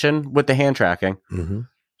innovation with the hand tracking. Mm-hmm.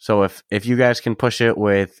 So if you guys can push it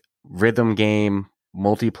with rhythm game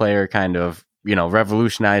multiplayer, kind of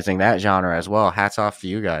revolutionizing that genre as well, hats off to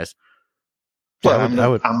you guys. Well,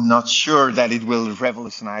 I'm not sure that it will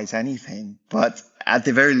revolutionize anything, but at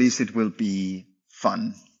the very least, it will be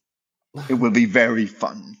fun. It will be very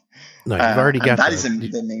fun. No, you've already got that. Is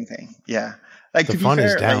the main thing. Yeah, like the to be fun fair,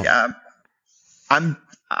 is down. Like,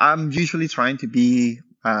 I'm usually trying to be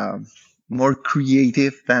more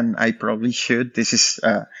creative than I probably should. This is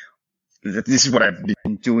what I've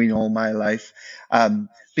been doing all my life,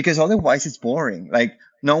 because otherwise it's boring. Like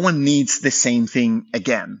no one needs the same thing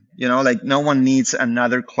again. Like no one needs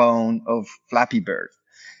another clone of Flappy Bird.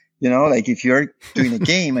 Like if you're doing a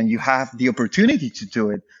game and you have the opportunity to do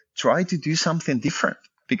it, try to do something different.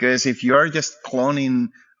 Because if you're just cloning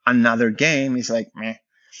another game, it's like meh.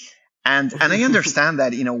 And I understand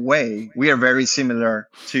that in a way we are very similar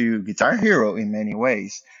to Guitar Hero in many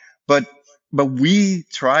ways, but we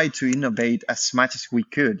tried to innovate as much as we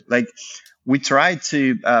could. Like we tried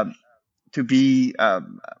to be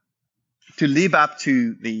to live up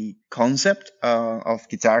to the concept of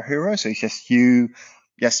Guitar Hero. So it's just you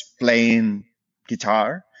just playing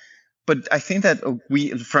guitar. But I think that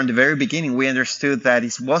from the very beginning, we understood that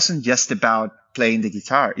it wasn't just about playing the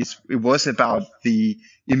guitar. It was about the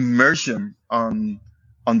immersion on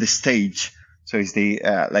the stage. So it's the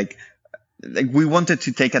like we wanted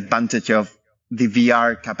to take advantage of the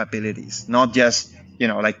VR capabilities, not just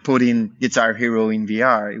like putting Guitar Hero in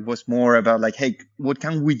VR. It was more about like, hey, what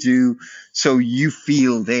can we do so you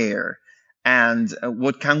feel there, and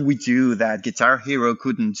what can we do that Guitar Hero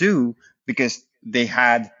couldn't do because they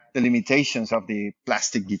had the limitations of the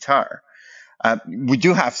plastic guitar. We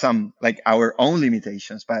do have some like our own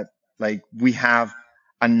limitations, but like we have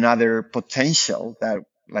another potential that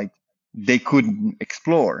like they couldn't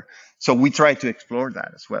explore. So we try to explore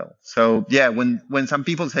that as well. So yeah, when some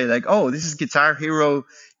people say like, oh, this is Guitar Hero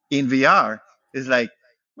in VR, it's like,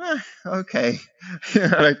 okay.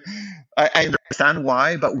 Like, I understand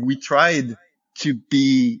why, but we tried to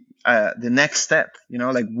be the next step.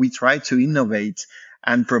 Like we tried to innovate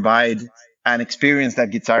and provide an experience that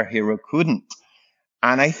Guitar Hero couldn't.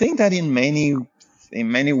 And I think that in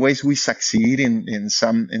many ways we succeed in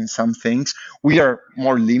some things. We are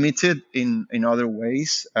more limited in other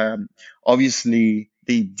ways. Obviously,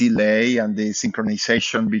 the delay and the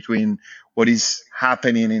synchronization between what is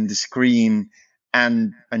happening in the screen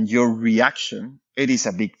and your reaction, it is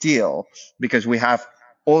a big deal because we have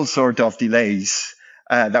all sort of delays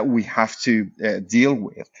that we have to deal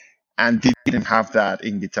with, and didn't have that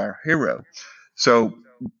in Guitar Hero. So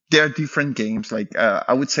there are different games. Like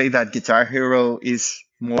I would say that Guitar Hero is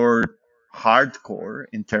more hardcore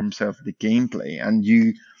in terms of the gameplay, and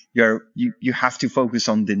you have to focus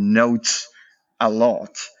on the notes a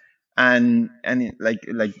lot, and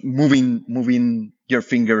like moving your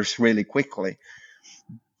fingers really quickly.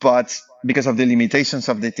 But because of the limitations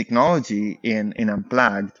of the technology in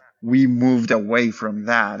Unplugged, we moved away from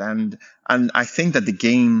that, and I think that the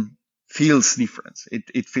game feels different.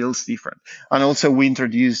 It feels different. And also we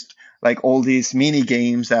introduced like all these mini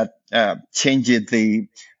games that changed the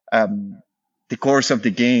course of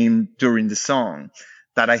the game during the song,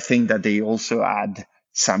 that I think that they also add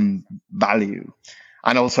some value.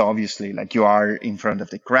 And also obviously like you are in front of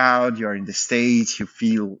the crowd, you're in the stage, you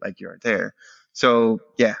feel like you're there. So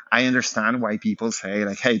yeah, I understand why people say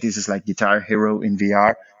like, hey, this is like Guitar Hero in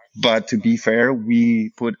VR. But to be fair, we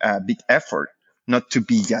put a big effort not to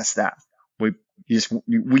be just that.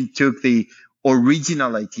 We took the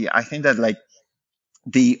original idea. I think that like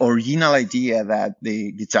the original idea that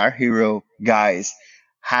the Guitar Hero guys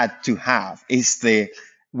had to have is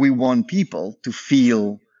we want people to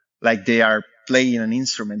feel like they are playing an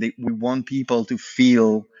instrument. We want people to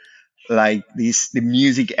feel like the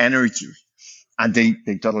music energy, and they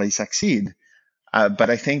totally succeed. But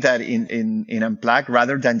I think that in Unplugged,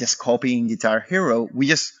 rather than just copying Guitar Hero, we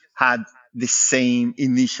just had the same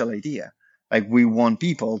initial idea. Like, we want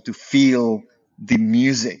people to feel the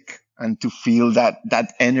music and to feel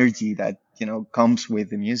that energy that, comes with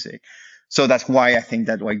the music. So that's why I think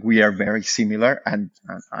that, like, we are very similar, and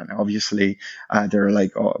obviously there are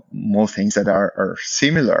like more things that are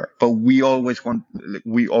similar, but we always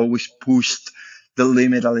pushed the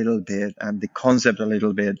limit a little bit and the concept a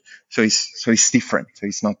little bit, so it's different. So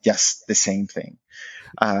it's not just the same thing.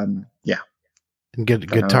 Yeah. And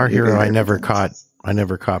Guitar Hero, I never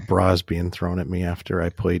caught bras being thrown at me after I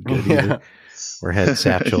played good either. Or had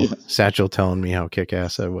Satchel telling me how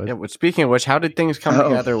kick-ass I was. Yeah, but speaking of which, how did things come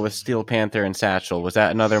together with Steel Panther and Satchel? Was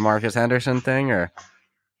that another Marcus Henderson thing, or?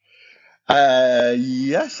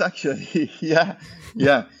 Yes, actually. Yeah.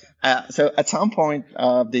 So at some point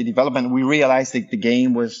of the development, we realized that the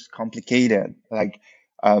game was complicated, like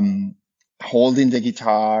holding the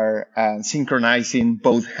guitar and synchronizing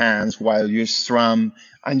both hands while you strum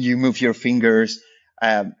and you move your fingers.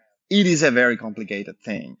 It is a very complicated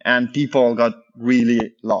thing, and people got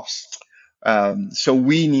really lost. So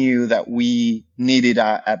we knew that we needed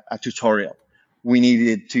a tutorial. We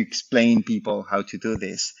needed to explain people how to do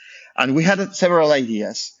this. And we had several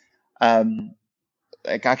ideas. We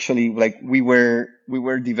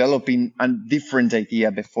were developing a different idea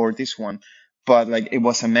before this one, but like, it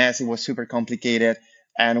was a mess. It was super complicated.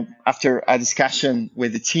 And after a discussion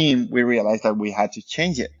with the team, we realized that we had to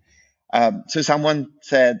change it. So someone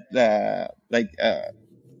said,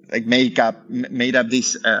 made up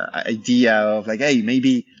this idea of like, hey,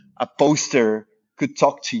 maybe a poster could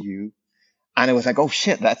talk to you. And it was like, oh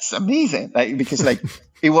shit, that's amazing. Because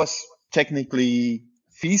it was technically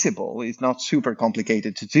feasible. It's not super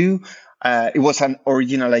complicated to do. It was an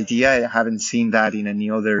original idea. I haven't seen that in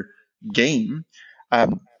any other game.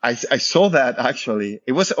 I saw that actually.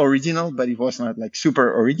 It was original, but it was not like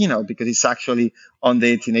super original, because it's actually on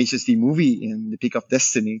the Tenacious D movie in The Peak of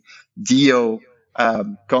Destiny. Dio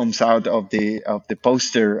comes out of the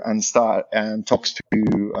poster and talks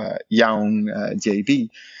to young JB.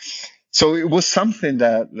 So it was something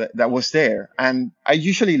that was there, and I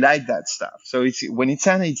usually like that stuff. So when it's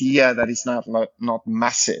an idea that is not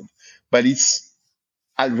massive, but it's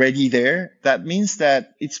already there, that means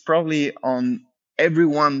that it's probably on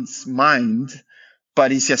everyone's mind,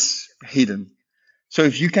 but it's just hidden. So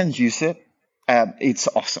if you can use it, it's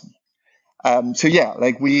awesome. So yeah,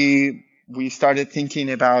 like we started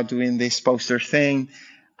thinking about doing this poster thing,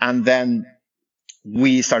 and then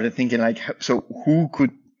we started thinking like, so who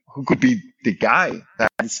could be the guy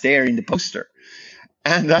that is there in the poster?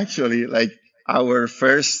 And actually, like, our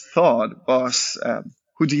first thought was,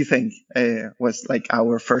 who do you think was like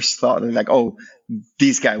our first thought? Like, oh,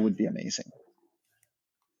 this guy would be amazing.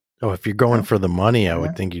 Oh, if you're going for the money, I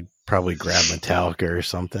would think you'd probably grab Metallica or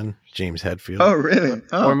something. James Hetfield. Oh, really?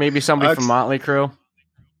 Oh. Or maybe somebody from Motley Crue.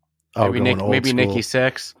 Oh, maybe Nikki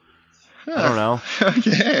Sixx. I don't know.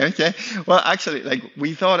 Okay. Well, actually, like,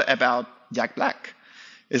 we thought about Jack Black.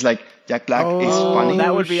 It's like, Jack Black is funny.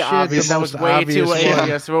 That would be obvious. That was way too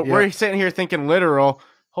obvious. Yeah. We're sitting here thinking literal.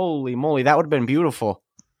 Holy moly, that would have been beautiful.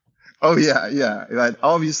 Oh, yeah. But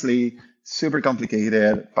obviously, super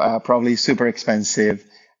complicated, probably super expensive.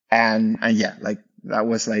 And yeah, like, that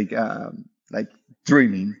was like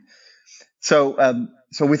dreaming. So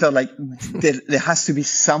we thought, like, there has to be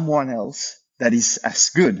someone else that is as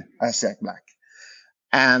good as Jack Black.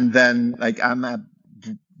 And then, like, I'm a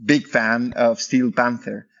big fan of Steel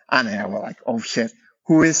Panther, and I was like, oh shit,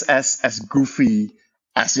 who is as goofy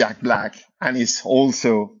as Jack Black and is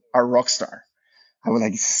also a rock star? I was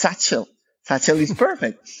like, Satchel is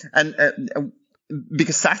perfect. And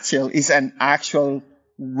because Satchel is an actual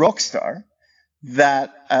rock star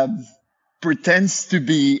that pretends to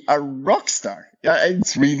be a rock star.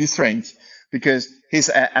 It's really strange, because he's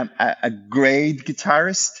a great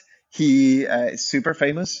guitarist. He is super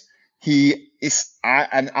famous. He is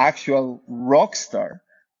an actual rock star,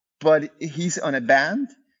 but he's on a band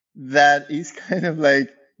that is kind of like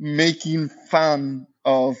making fun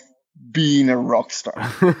of being a rock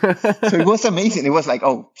star. So it was amazing. It was like,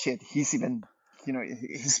 oh shit, he's even,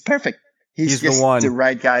 he's perfect. He's just the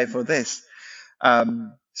right guy for this.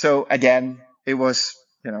 So again, it was,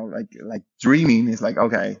 like dreaming. It's like,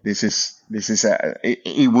 okay, this is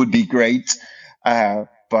it would be great.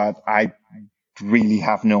 But I really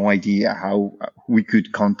have no idea how we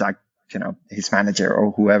could contact, his manager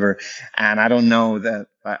or whoever. And I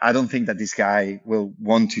don't think that this guy will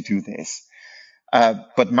want to do this.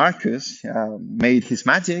 But Marcus made his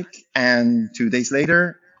magic, and 2 days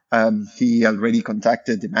later, he already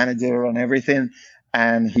contacted the manager and everything,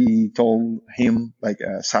 and he told him, like,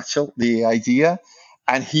 Satchel, the idea,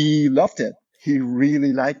 and he loved it. He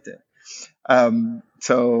really liked it.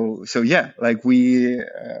 So yeah, like we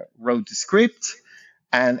wrote the script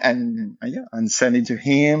and sent it to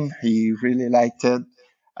him. He really liked it.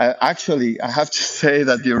 Actually, I have to say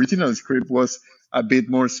that the original script was a bit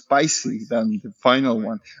more spicy than the final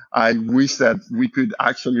one. I wish that we could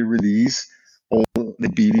actually release all the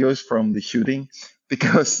videos from the shooting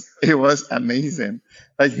because it was amazing.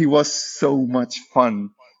 Like, he was so much fun.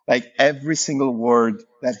 Like, every single word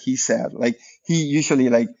that he said, like, he usually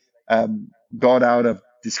got out of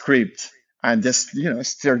the script and just,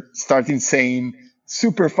 starting saying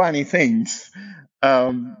super funny things.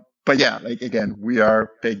 But yeah, like, again, we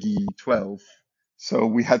are Peggy 12, so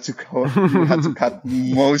we had to cut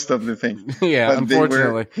most of the things. Yeah, but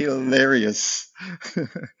unfortunately, they were hilarious.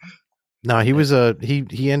 No, he was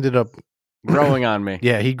he ended up growing on me.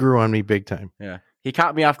 Yeah, he grew on me big time. Yeah, he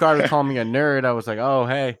caught me off guard with calling me a nerd. I was like, oh,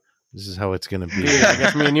 hey, this is how it's gonna be. I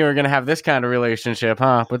guess me and you are gonna have this kind of relationship,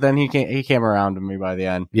 huh? But then he came around to me by the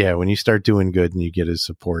end. Yeah, when you start doing good and you get his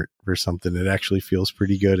support for something, it actually feels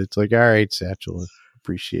pretty good. It's like, all right, Satchel,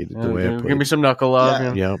 appreciate it the way I played. Give me some knuckle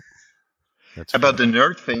love. Yep. That's about the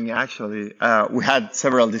nerd thing, actually, we had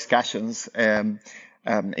several discussions in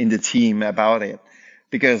the team about it,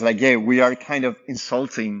 because, we are kind of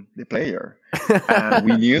insulting the player.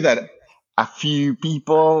 We knew that a few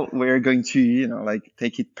people were going to,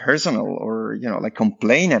 take it personal or,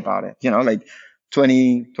 complain about it.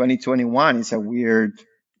 2021 is a weird,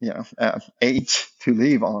 age to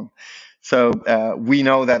live on. So we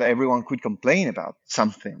know that everyone could complain about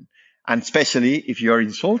something, and especially if you're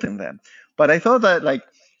insulting them. But I thought that,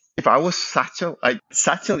 if I was Satchel,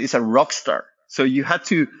 Satchel is a rock star. So you had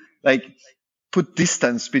to, put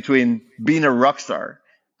distance between being a rock star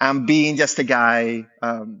and being just a guy,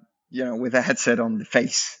 with a headset on the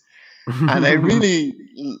face. And I really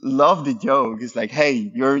love the joke. It's like, hey,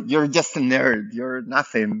 you're just a nerd. You're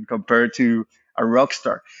nothing compared to a rock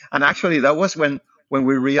star. And actually, that was when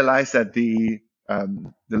we realized that the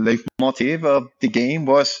leitmotif of the game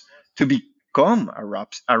was to become a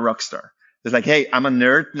rock star. It's like, hey, I'm a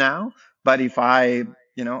nerd now, but if I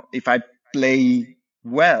play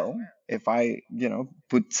well, if I,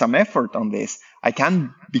 put some effort on this, I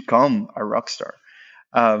can become a rock star.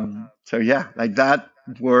 So yeah, like that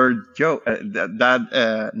word joke,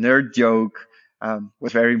 that nerd joke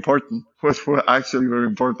was very important. Was actually very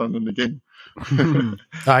important in the game.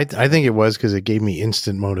 I think it was because it gave me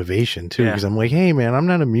instant motivation too. Because I'm like, hey man, I'm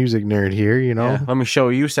not a music nerd here, Yeah. Let me show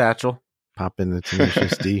you, Satchel. Pop in the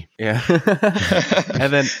Tenacious D. Yeah.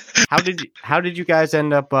 And then how did you guys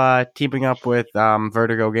end up teaming up with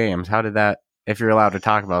Vertigo Games? How did that, if you're allowed to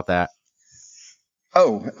talk about that?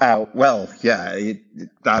 Oh, well, yeah,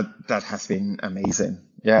 that has been amazing.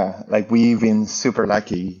 Yeah, we've been super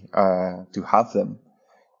lucky to have them.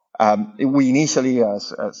 We initially,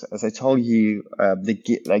 as I told you,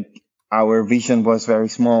 our vision was very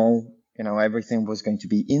small. Everything was going to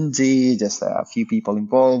be indie, just a few people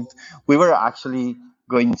involved. We were actually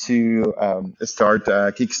going to start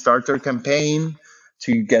a Kickstarter campaign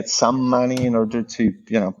to get some money in order to,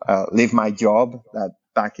 leave my job. That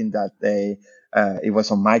back in that day, it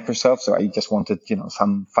was on Microsoft, so I just wanted,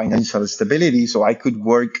 some financial stability so I could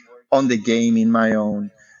work on the game in my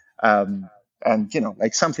own, and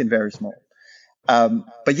something very small.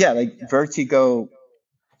 But yeah, Vertigo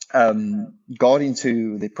got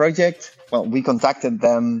into the project. Well, we contacted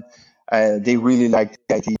them. They really liked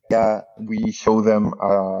the idea. We showed them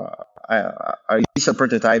our initial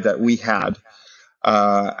prototype that we had,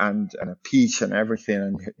 and a pitch and everything,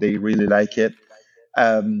 and they really like it.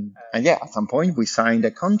 And yeah, at some point we signed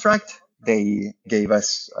a contract. They gave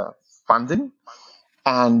us funding,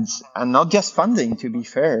 and not just funding. To be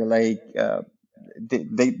fair, they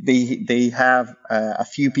have a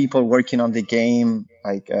few people working on the game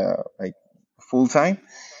full time,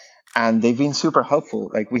 and they've been super helpful.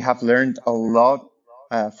 We have learned a lot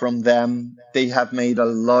from them. They have made a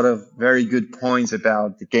lot of very good points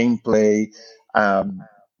about the gameplay.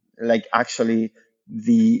 Actually,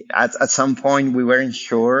 at some point we weren't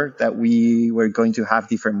sure that we were going to have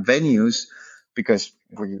different venues because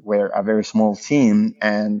we were a very small team,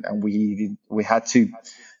 and we had to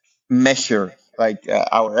measure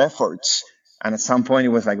our efforts. And at some point it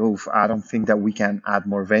was oof, I don't think that we can add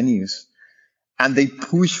more venues. and they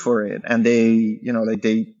push for it, and they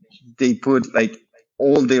put like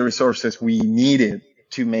all the resources we needed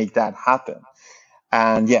to make that happen.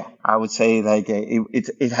 And yeah, I would say like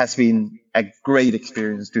it has been a great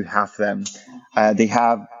experience to have them. They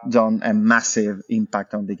have done a massive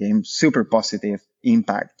impact on the game, super positive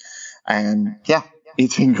impact. And yeah,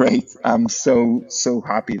 it's been great. I'm so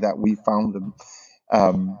happy that we found them.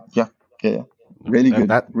 Yeah, really good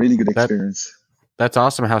that experience. that's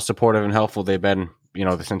awesome how supportive and helpful they've been,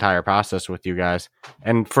 this entire process with you guys.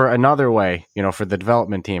 And for another way, for the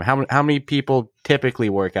development team, how many people typically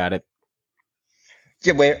work at it?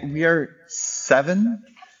 Yeah, we are 7.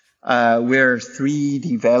 We're 3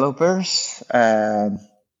 developers. I'm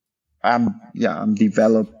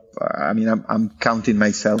develop. I mean, I'm counting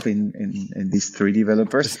myself in these 3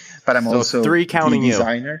 developers, but I'm So also 3 counting the you.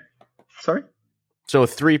 designer. Sorry. So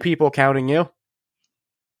 3 people counting you?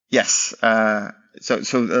 Yes. So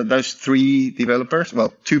those 3 developers.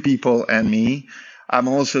 Well, 2 people and me. I'm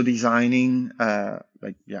also designing,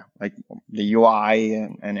 like the UI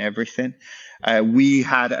and everything. We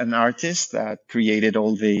had an artist that created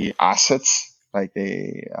all the assets, like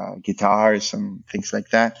the guitars and things like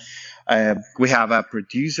that. We have a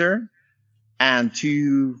producer and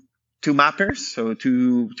two mappers, so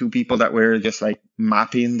two people that were just like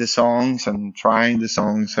mapping the songs and trying the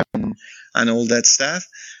songs and all that stuff,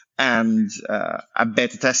 and a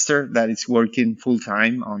beta tester that is working full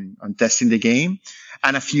time on testing the game,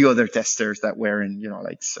 and a few other testers that were in,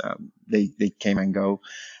 they came and go.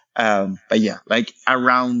 But yeah, like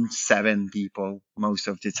around 7 people most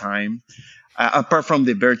of the time, apart from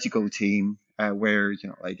the vertical team, where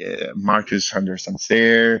Marcus Henderson's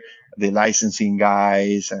there, the licensing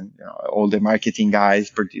guys, and all the marketing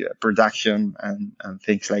guys, production and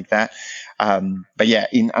things like that. But yeah,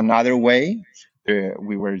 in another way,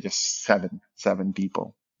 we were just seven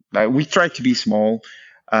people. We tried to be small.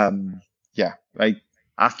 Yeah, like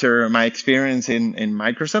after my experience in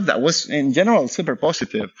Microsoft, that was in general super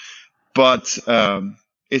positive, but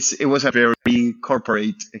it was a very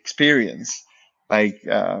corporate experience. Like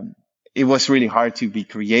it was really hard to be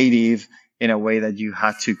creative in a way that you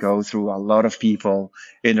had to go through a lot of people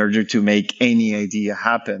in order to make any idea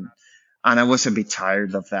happen. And I was a bit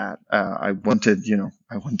tired of that. I wanted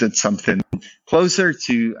something closer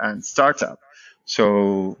to a startup.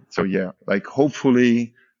 So yeah, like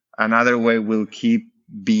hopefully another way will keep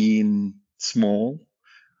being small.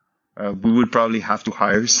 We would probably have to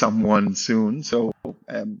hire someone soon. So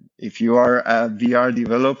if you are a VR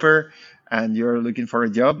developer and you're looking for a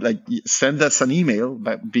job, like send us an email,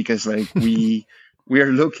 because like we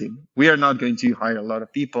are looking. We are not going to hire a lot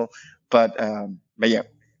of people, but yeah,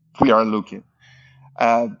 we are looking.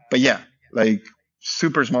 But yeah, like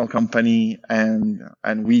super small company, and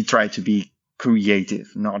we try to be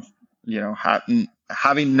creative, not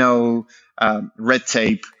having no red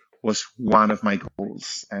tape was one of my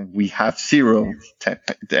goals, and we have 0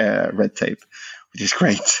 red tape, which is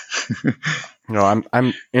great.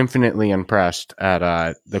 I'm infinitely impressed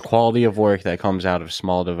at the quality of work that comes out of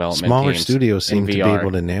small development Smaller teams studios seem to be VR.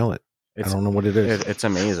 able to nail it. I don't know what it is. It's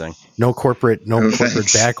amazing. No corporate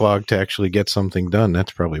backlog to actually get something done.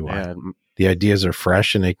 That's probably why. Yeah. The ideas are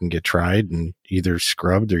fresh and they can get tried and either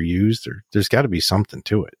scrubbed or used, or there's got to be something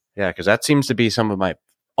to it. Yeah, because that seems to be some of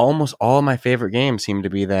almost all of my favorite games seem to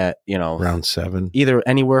be that, around 7, either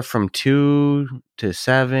anywhere from 2 to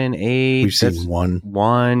 7, 8. We've seen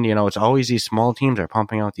 1. It's always these small teams are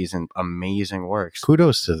pumping out these amazing works.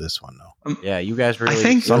 Kudos to this one though. Yeah, you guys really. I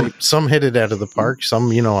think some hit it out of the park.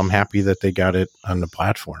 Some, I'm happy that they got it on the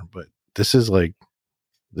platform, but this is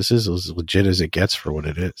as legit as it gets for what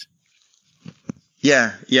it is.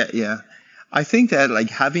 Yeah. I think that like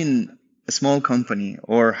having a small company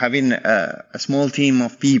or having a small team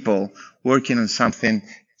of people working on something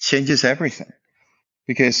changes everything,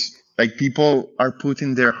 because like people are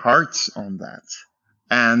putting their hearts on that,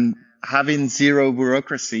 and having 0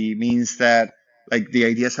 bureaucracy means that like the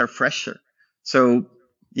ideas are fresher. So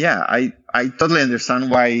yeah, I totally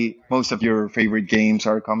understand why most of your favorite games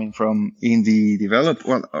are coming from indie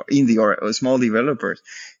or small developers.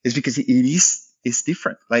 It's because it's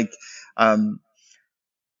different. Like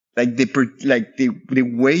the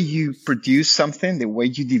way you produce something, the way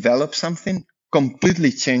you develop something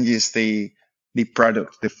completely changes the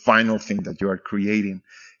product, the final thing that you are creating.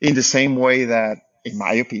 In the same way that, in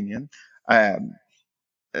my opinion,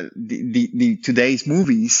 the today's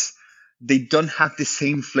movies, they don't have the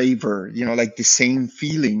same flavor, like the same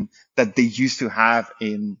feeling that they used to have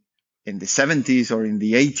in the 70s or in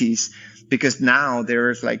the 80s, because now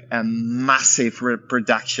there's like a massive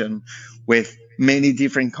production with many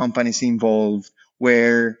different companies involved,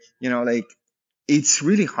 where like it's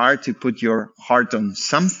really hard to put your heart on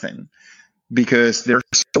something because there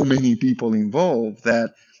are so many people involved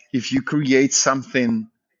that if you create something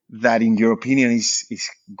that in your opinion is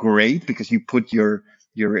great because you put your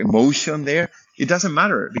emotion there, it doesn't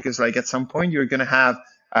matter because like at some point you're going to have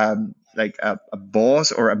like a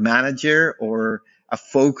boss or a manager or a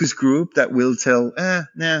focus group that will tell,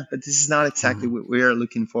 nah, but this is not exactly what we are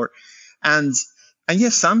looking for. And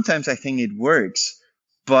yes, sometimes I think it works,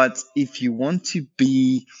 but if you want to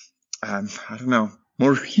be, I don't know,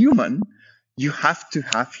 more human, you have to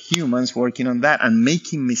have humans working on that and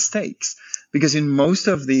making mistakes. Because in most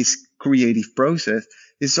of this creative process,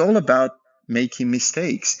 it's all about making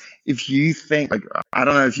mistakes. If you think, like, I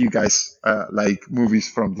don't know if you guys like movies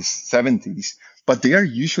from the 70s, but they are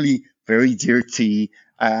usually very dirty.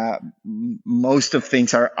 Most of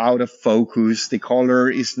things are out of focus. The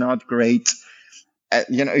color is not great.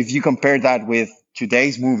 If you compare that with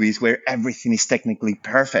today's movies where everything is technically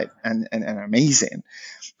perfect and amazing.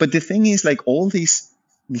 But the thing is, like, all these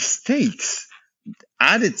mistakes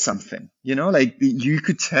added something, like you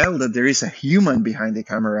could tell that there is a human behind the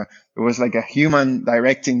camera. There was like a human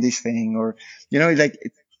directing this thing, or, like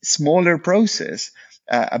smaller process,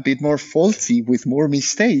 a bit more faulty with more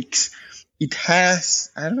mistakes. It has,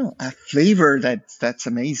 I don't know, a flavor that's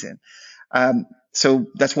amazing. So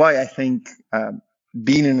that's why I think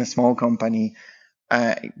being in a small company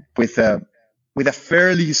with a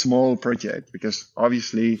fairly small project, because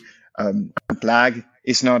obviously Unplugged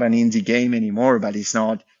is not an indie game anymore, but it's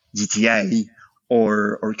not GTA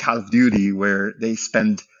or Call of Duty where they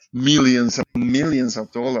spend millions and millions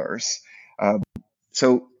of dollars.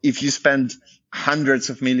 So if you spend hundreds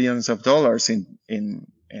of millions of dollars in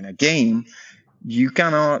a game, you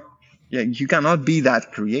cannot be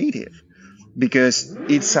that creative because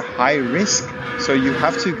it's a high risk. So you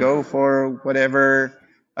have to go for whatever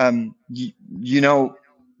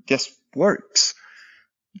just works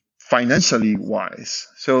financially wise.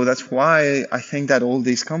 So that's why I think that all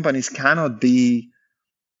these companies cannot be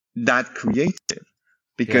that creative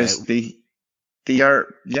because they are,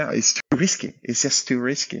 it's too risky. It's just too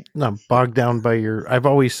risky. Not bogged down by I've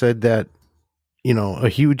always said that, a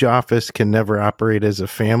huge office can never operate as a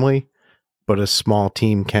family, but a small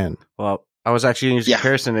team can. Well, I was actually using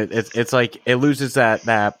comparison. It's like it loses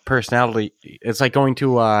that personality. It's like going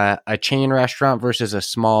to a chain restaurant versus a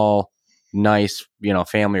small, nice,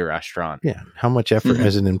 family restaurant. Yeah. How much effort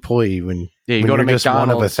as an employee when you go to just McDonald's,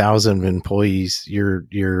 one of 1,000 employees,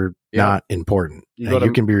 you're not important.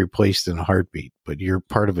 You can be replaced in a heartbeat, but you're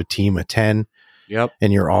part of a team of 10. Yep.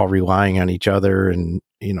 And you're all relying on each other. And,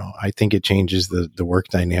 I think it changes the work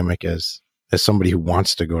dynamic as somebody who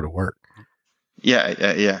wants to go to work. Yeah,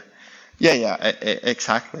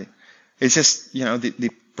 exactly. It's just,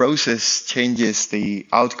 the process changes the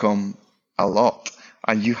outcome a lot.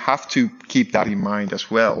 And you have to keep that in mind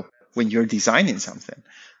as well when you're designing something,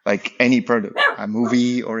 like any product, a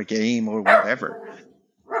movie or a game or whatever.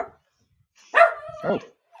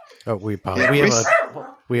 Oh, we apologize.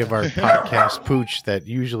 We have our podcast Pooch that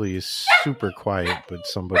usually is super quiet, but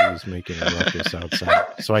somebody is making a ruckus outside.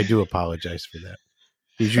 So I do apologize for that.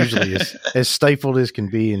 He's usually as stifled as can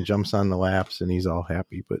be and jumps on the laps and he's all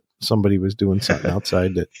happy, but somebody was doing something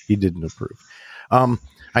outside that he didn't approve.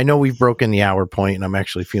 I know we've broken the hour point and I'm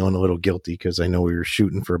actually feeling a little guilty because I know we were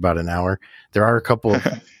shooting for about an hour. There are a couple of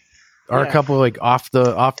like off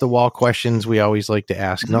the wall questions we always like to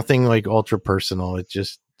ask. Nothing like ultra personal. It's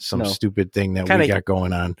just some stupid thing that we got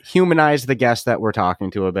going on. Humanize the guest that we're talking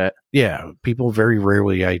to a bit. Yeah. People very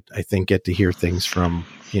rarely, I think, get to hear things from,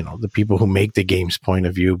 the people who make the game's point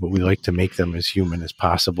of view, but we like to make them as human as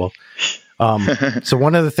possible. So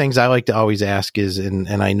one of the things I like to always ask is, and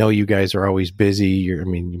I know you guys are always busy. You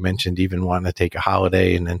mentioned even wanting to take a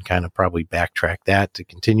holiday and then kind of probably backtrack that to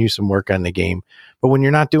continue some work on the game. But when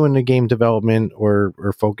you're not doing the game development or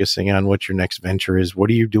focusing on what your next venture is, what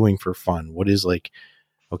are you doing for fun? What is like,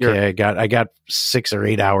 okay, I got 6 or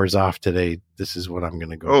 8 hours off today. This is what I'm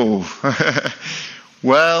going to go.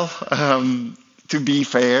 Well, to be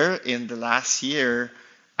fair, in the last year,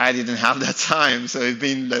 I didn't have that time. So it's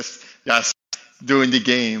been just doing the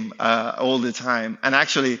game all the time. And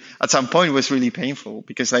actually, at some point, it was really painful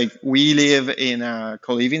because like we live in a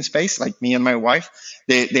co-living space, like me and my wife.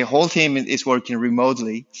 The whole team is working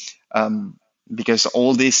remotely because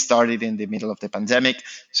all this started in the middle of the pandemic.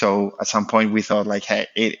 So at some point, we thought like, hey,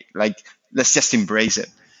 let's just embrace it.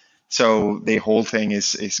 So the whole thing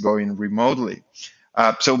is going remotely.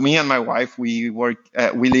 So me and my wife, we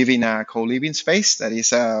live in a co-living space that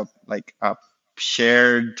is like a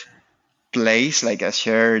shared place, like a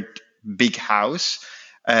shared big house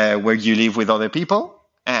where you live with other people,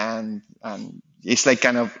 and it's like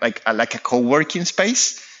kind of like a co-working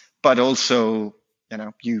space, but also,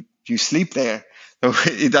 you sleep there. So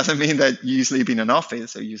it doesn't mean that you sleep in an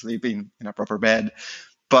office or you sleep in a proper bed,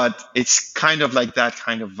 but it's kind of like that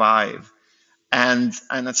kind of vibe. And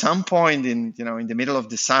at some point in the middle of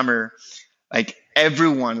the summer, like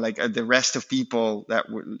everyone, like the rest of people that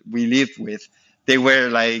we lived with, they were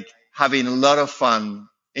like having a lot of fun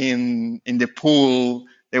in the pool.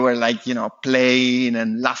 They were like, playing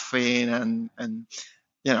and laughing and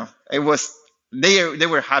it was, they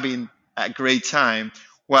were having a great time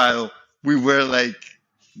while we were like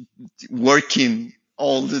working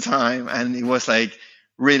all the time, and it was like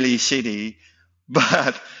really shitty.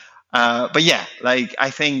 But yeah, like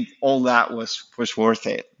I think all that was worth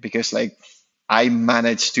it, because like I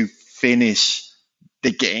managed to finish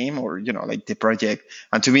the game, or like the project,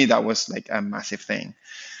 and to me that was like a massive thing.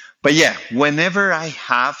 But yeah, whenever I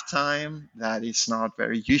have time, that is not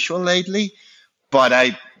very usual lately, but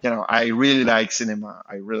I really like cinema.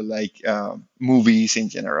 I really like movies in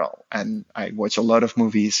general, and I watch a lot of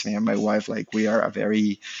movies. Me and my wife, like we are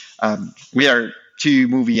we are two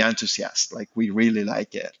movie enthusiasts. Like we really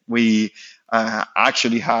like it. We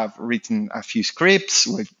actually have written a few scripts.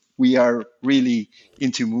 We are really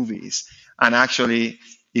into movies, and actually,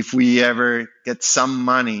 if we ever get some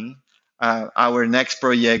money, our next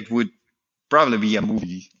project would probably be a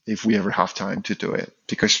movie, if we ever have time to do it,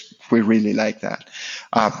 because we really like that.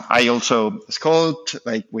 I also sculpt,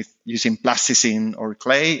 like with using plasticine or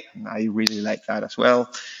clay, and I really like that as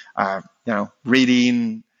well.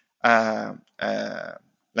 Reading,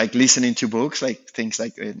 like listening to books, like things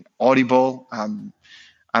like in Audible. I'm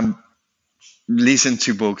listen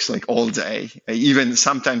to books like all day, even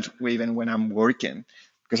sometimes even when I'm working,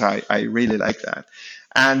 because I really like that.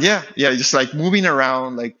 And yeah, just like moving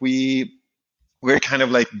around, like we're kind of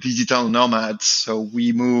like digital nomads, so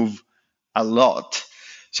we move a lot.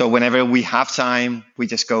 So whenever we have time, we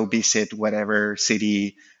just go visit whatever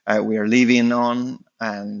city we are living on,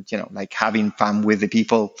 and like having fun with the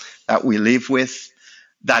people that we live with,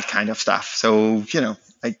 that kind of stuff. So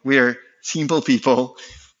like we're simple people,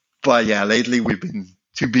 but yeah, lately we've been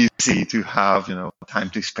too busy to have time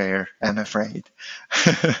to spare, I'm afraid.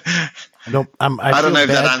 Nope. I don't know if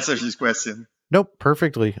that answers this question. Nope,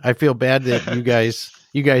 perfectly. I feel bad that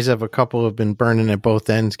you guys have a couple have been burning at both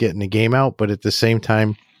ends getting the game out, but at the same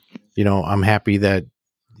time, I'm happy that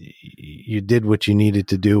you did what you needed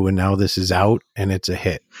to do, and now this is out and it's a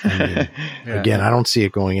hit. I mean, again, I don't see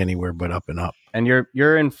it going anywhere but up and up. And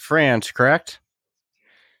you're in France, correct?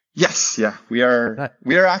 Yes, yeah. We are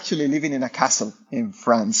actually living in a castle in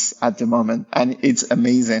France at the moment, and it's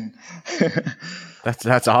amazing.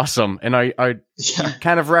 That's awesome. And you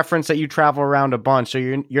kind of reference that you travel around a bunch, so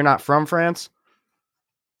you're not from France?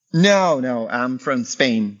 No, I'm from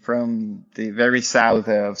Spain, from the very south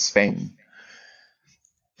of Spain.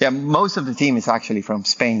 Yeah, most of the team is actually from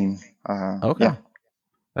Spain. Okay. Yeah.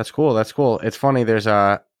 That's cool. It's funny, there's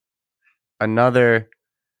another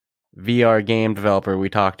VR game developer we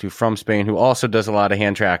talked to from Spain who also does a lot of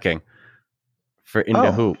hand tracking for In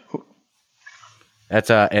the Hoop.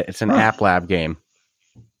 It's an App Lab game.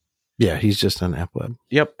 Yeah, he's just on App Lab.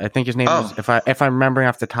 Yep, I think his name is, if I'm remembering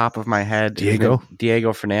off the top of my head,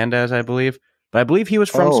 Diego Fernandez, I believe. But I believe he was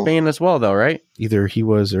from Spain as well, though, right? Either he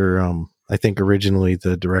was, or I think originally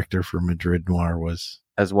the director for Madrid Noir was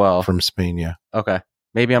as well from Spain. Yeah. Okay,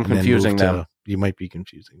 maybe I'm confusing them. You might be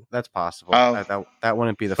confusing. That's possible. That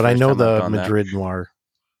wouldn't be the. But first I know time the Madrid Noir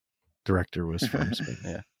director was from Spain.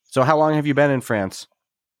 Yeah. So how long have you been in France?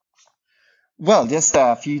 Well, just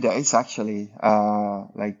a few days actually.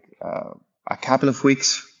 A couple of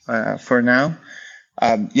weeks for now.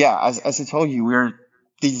 As I told you, we're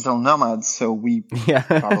digital nomads, so we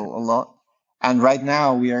travel a lot. And right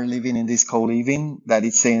now we are living in this co-living that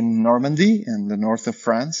is in Normandy, in the north of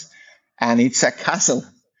France, and it's a castle.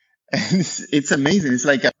 And it's amazing. It's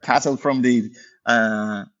like a castle from the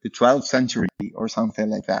 12th century or something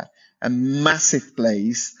like that. A massive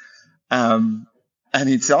place, and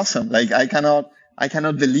it's awesome. Like I cannot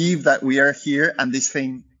believe that we are here and this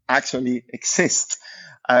thing actually exists.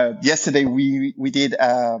 Yesterday we did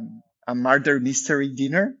a murder mystery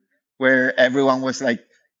dinner where everyone was like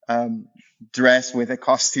dressed with a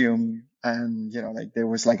costume, and like there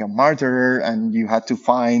was like a murderer, and you had to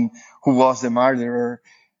find who was the murderer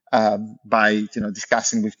by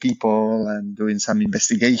discussing with people and doing some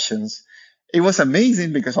investigations. It was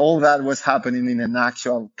amazing because all that was happening in an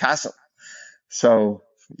actual castle. So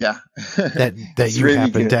yeah, that you really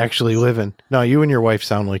happen to actually live in. No, you and your wife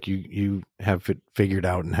sound like you have it figured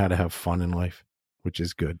out and how to have fun in life, which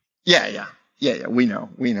is good. Yeah. We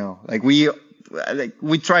know. Like we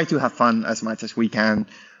we try to have fun as much as we can,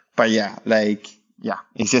 but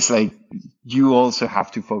it's just like you also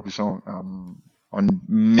have to focus on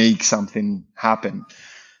make something happen.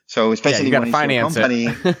 So especially you when it's your company,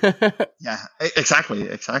 it.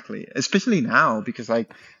 exactly. Especially now, because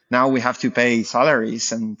like now we have to pay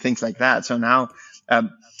salaries and things like that. So now,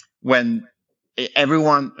 when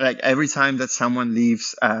everyone, like every time that someone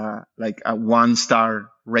leaves, like a 1-star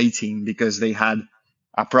rating because they had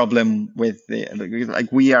a problem with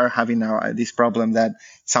like we are having now this problem that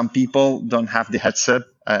some people don't have the headset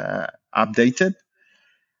updated,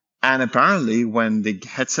 and apparently when the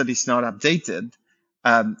headset is not updated,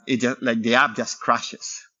 it just like the app just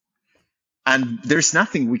crashes, and there's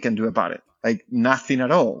nothing we can do about it, like nothing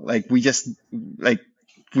at all. Like we just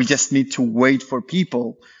need to wait for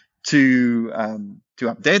people to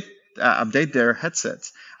update their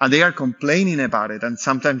headsets, and they are complaining about it, and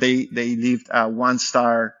sometimes they leave a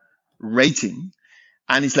 1-star rating,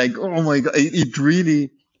 and it's like, oh my god, it's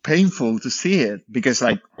really painful to see it, because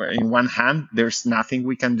like in one hand there's nothing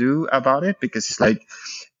we can do about it, because it's like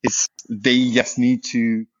they just need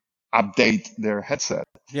to update their headset.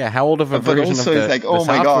 Yeah, how old of a But version of also the, it's like, the oh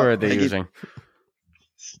my software god, are they like using?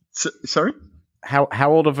 Sorry?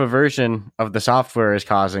 How old of a version of the software is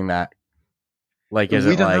causing that? Like, is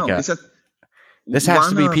We it don't like know. Is that this has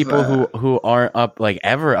to be one of, people who aren't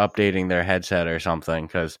ever updating their headset or something?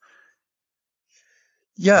 Because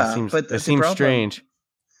but it seems strange.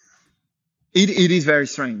 It is very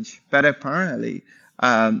strange, but apparently,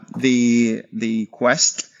 the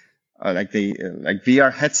Quest, like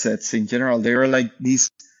VR headsets in general, they are like these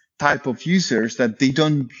type of users that they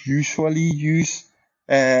don't usually use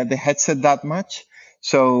the headset that much.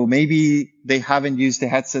 So maybe they haven't used the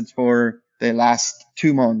headset for the last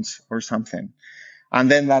 2 months or something,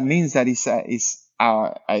 and then that means that it's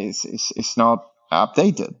not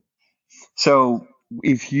updated. So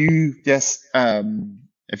if you just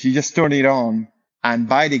turn it on and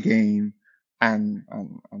buy the game and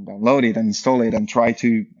download it and install it and try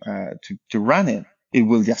to run it, it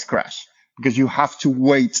will just crash, because you have to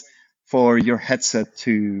wait for your headset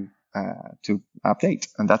to update,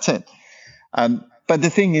 and that's it. But the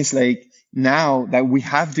thing is, like, now that we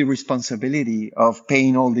have the responsibility of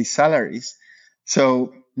paying all these salaries,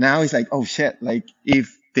 so now it's like, oh shit, like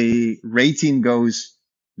if the rating goes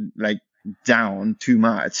like down too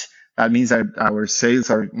much, that means that our sales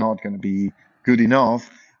are not going to be good enough,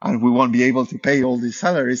 and we won't be able to pay all these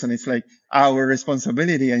salaries, and it's like our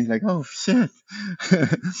responsibility, and it's like, oh shit.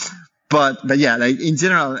 but yeah, like in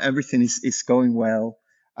general, everything is going well.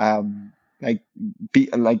 Like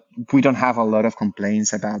we don't have a lot of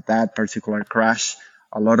complaints about that particular crash.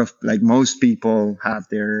 A lot of, like, most people have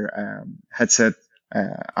their headset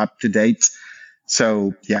up to date.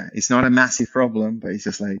 So yeah, it's not a massive problem, but it's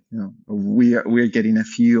just like, we're getting a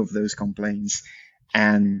few of those complaints,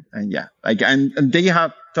 and yeah, like, and they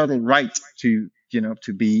have total right to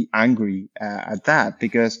be angry at that,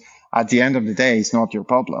 because at the end of the day, it's not your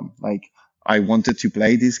problem. Like, I wanted to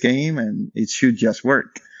play this game and it should just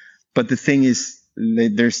work. But the thing is,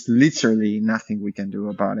 there's literally nothing we can do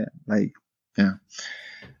about it. Like, yeah.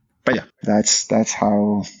 But yeah, that's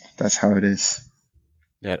how it is.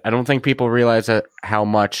 Yeah, I don't think people realize that how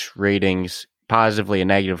much ratings positively and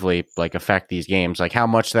negatively like affect these games. Like how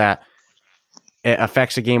much that it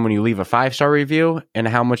affects a game when you leave a 5-star review, and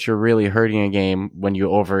how much you're really hurting a game when you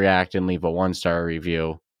overreact and leave a 1-star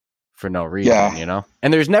review for no reason, Yeah.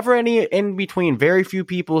 And there's never any in between. Very few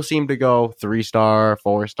people seem to go 3-star,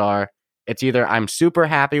 4-star. It's either I'm super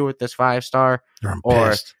happy with this 5-star,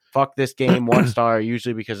 or fuck this game, 1-star,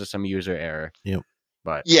 usually because of some user error. Yep.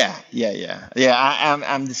 But yeah.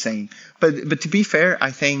 I'm the same. But to be fair, I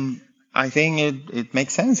think it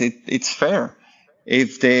makes sense. It's fair.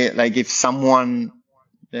 If someone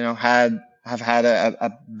have had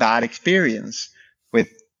a bad experience with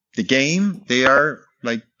the game, they are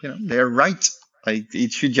they're right. Like,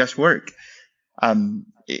 it should just work.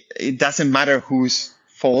 It doesn't matter whose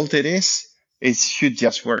fault it is. It should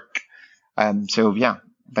just work. So yeah,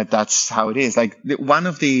 but that's how it is. Like, one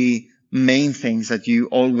of the main things that you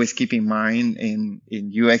always keep in mind in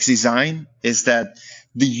UX design is that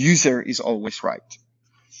the user is always right.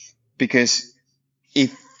 Because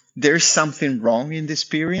if there's something wrong in the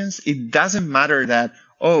experience, it doesn't matter that,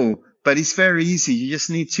 but it's very easy. You just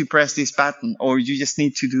need to press this button, or you just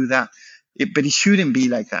need to do that. But it shouldn't be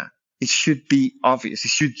like that. It should be obvious. It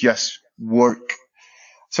should just work.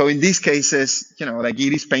 So in these cases, like,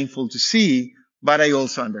 it is painful to see, but I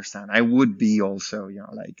also understand. I would be also,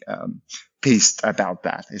 pissed about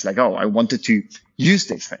that. It's like, I wanted to use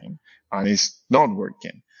this thing and it's not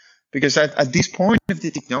working. because at this point of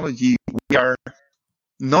the technology, we are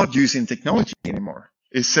not using technology anymore.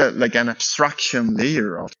 It's like an abstraction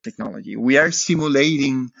layer of technology. We are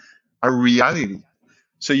simulating a reality.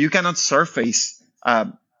 So you cannot surface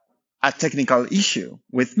a technical issue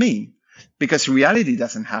with me because reality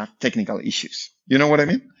doesn't have technical issues. You know what I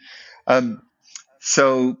mean?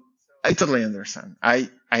 So I totally understand. I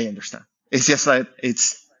understand. It's just like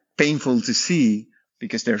it's painful to see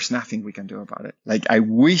because there's nothing we can do about it. Like I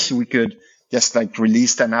wish we could just like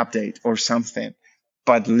release an update or something,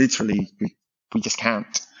 but literally we just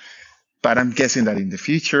can't. But I'm guessing that in the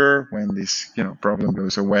future, when this problem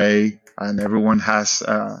goes away and everyone has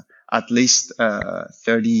at least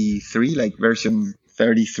 33, like version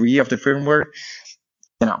 33 of the firmware,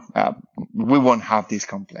 we won't have this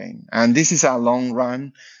complaint. And this is a long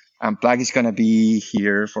run. Unplugged is going to be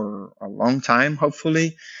here for a long time,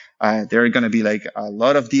 hopefully. There are going to be like a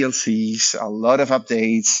lot of DLCs, a lot of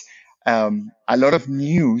updates, a lot of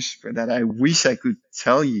news that I wish I could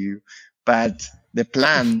tell you, but the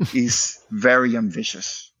plan is very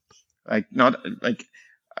ambitious.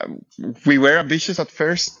 We were ambitious at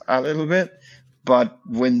first a little bit, but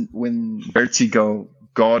when Vertigo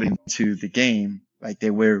got into the game, like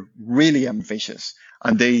they were really ambitious,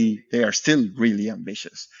 and they are still really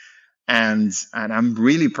ambitious. And I'm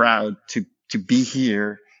really proud to be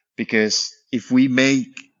here, because if we make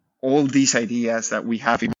all these ideas that we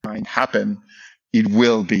have in mind happen, it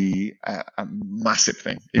will be a massive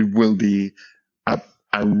thing. It will be a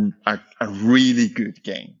really good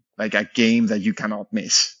game, like a game that you cannot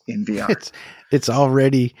miss in VR. It's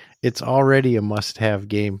already a must-have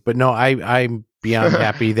game. But no, I'm beyond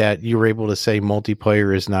happy that you were able to say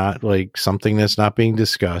multiplayer is not like something that's not being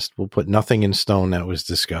discussed. We'll put nothing in stone that was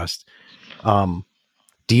discussed.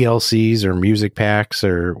 DLCs or music packs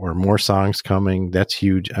or more songs coming, that's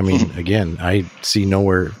huge. I mean, again, I see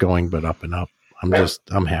nowhere going but up and up.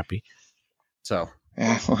 I'm happy. So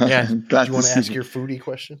yeah. Do you want to ask your foodie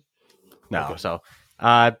question? No. Okay. So,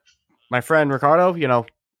 my friend Ricardo,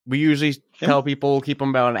 we usually tell people keep them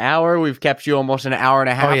about an hour. We've kept you almost an hour and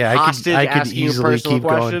a half. Oh, yeah, hostage, I could asking you easily personal keep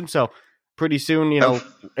questions. going. So pretty soon,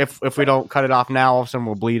 if we don't cut it off now, all of a sudden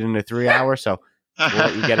we'll bleed into 3 hours. So we'll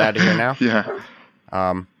let you get out of here now.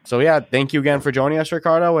 Yeah. So yeah, thank you again for joining us,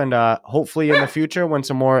 Ricardo, and hopefully in the future when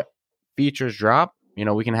some more features drop,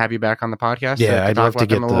 we can have you back on the podcast. Yeah, I'd love to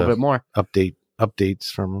get a little bit more updates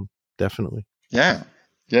from them. Definitely. Yeah,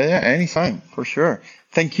 anytime, for sure.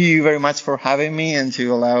 Thank you very much for having me and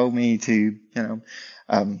to allow me to,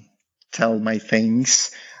 tell my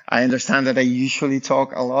things. I understand that I usually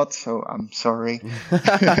talk a lot, so I'm sorry.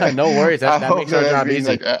 No worries. That makes our job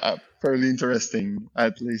easy. Fairly interesting,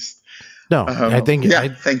 at least. No, I think. Yeah,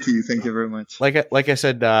 thank you very much. Like I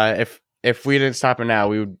said, if we didn't stop it now,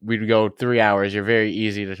 we'd go 3 hours. You're very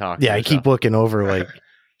easy to talk. Yeah, I keep looking over like,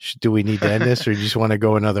 do we need to end this, or do you just want to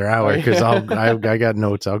go another hour? Because I got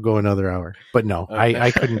notes. I'll go another hour. But no, okay.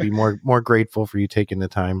 I couldn't be more grateful for you taking the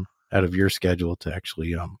time out of your schedule to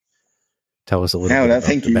actually tell us a little bit about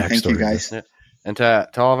the backstory. Thank you, guys. Yeah. And to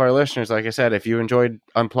all of our listeners, like I said, if you enjoyed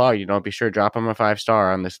Unplugged, be sure to drop them a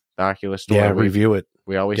 5-star on this Oculus store. Yeah, review it.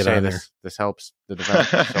 We always say this helps the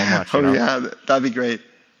developers so much. Yeah, that'd be great.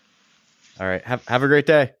 All right. Have a great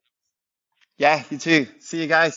day. Yeah, you too. See you guys.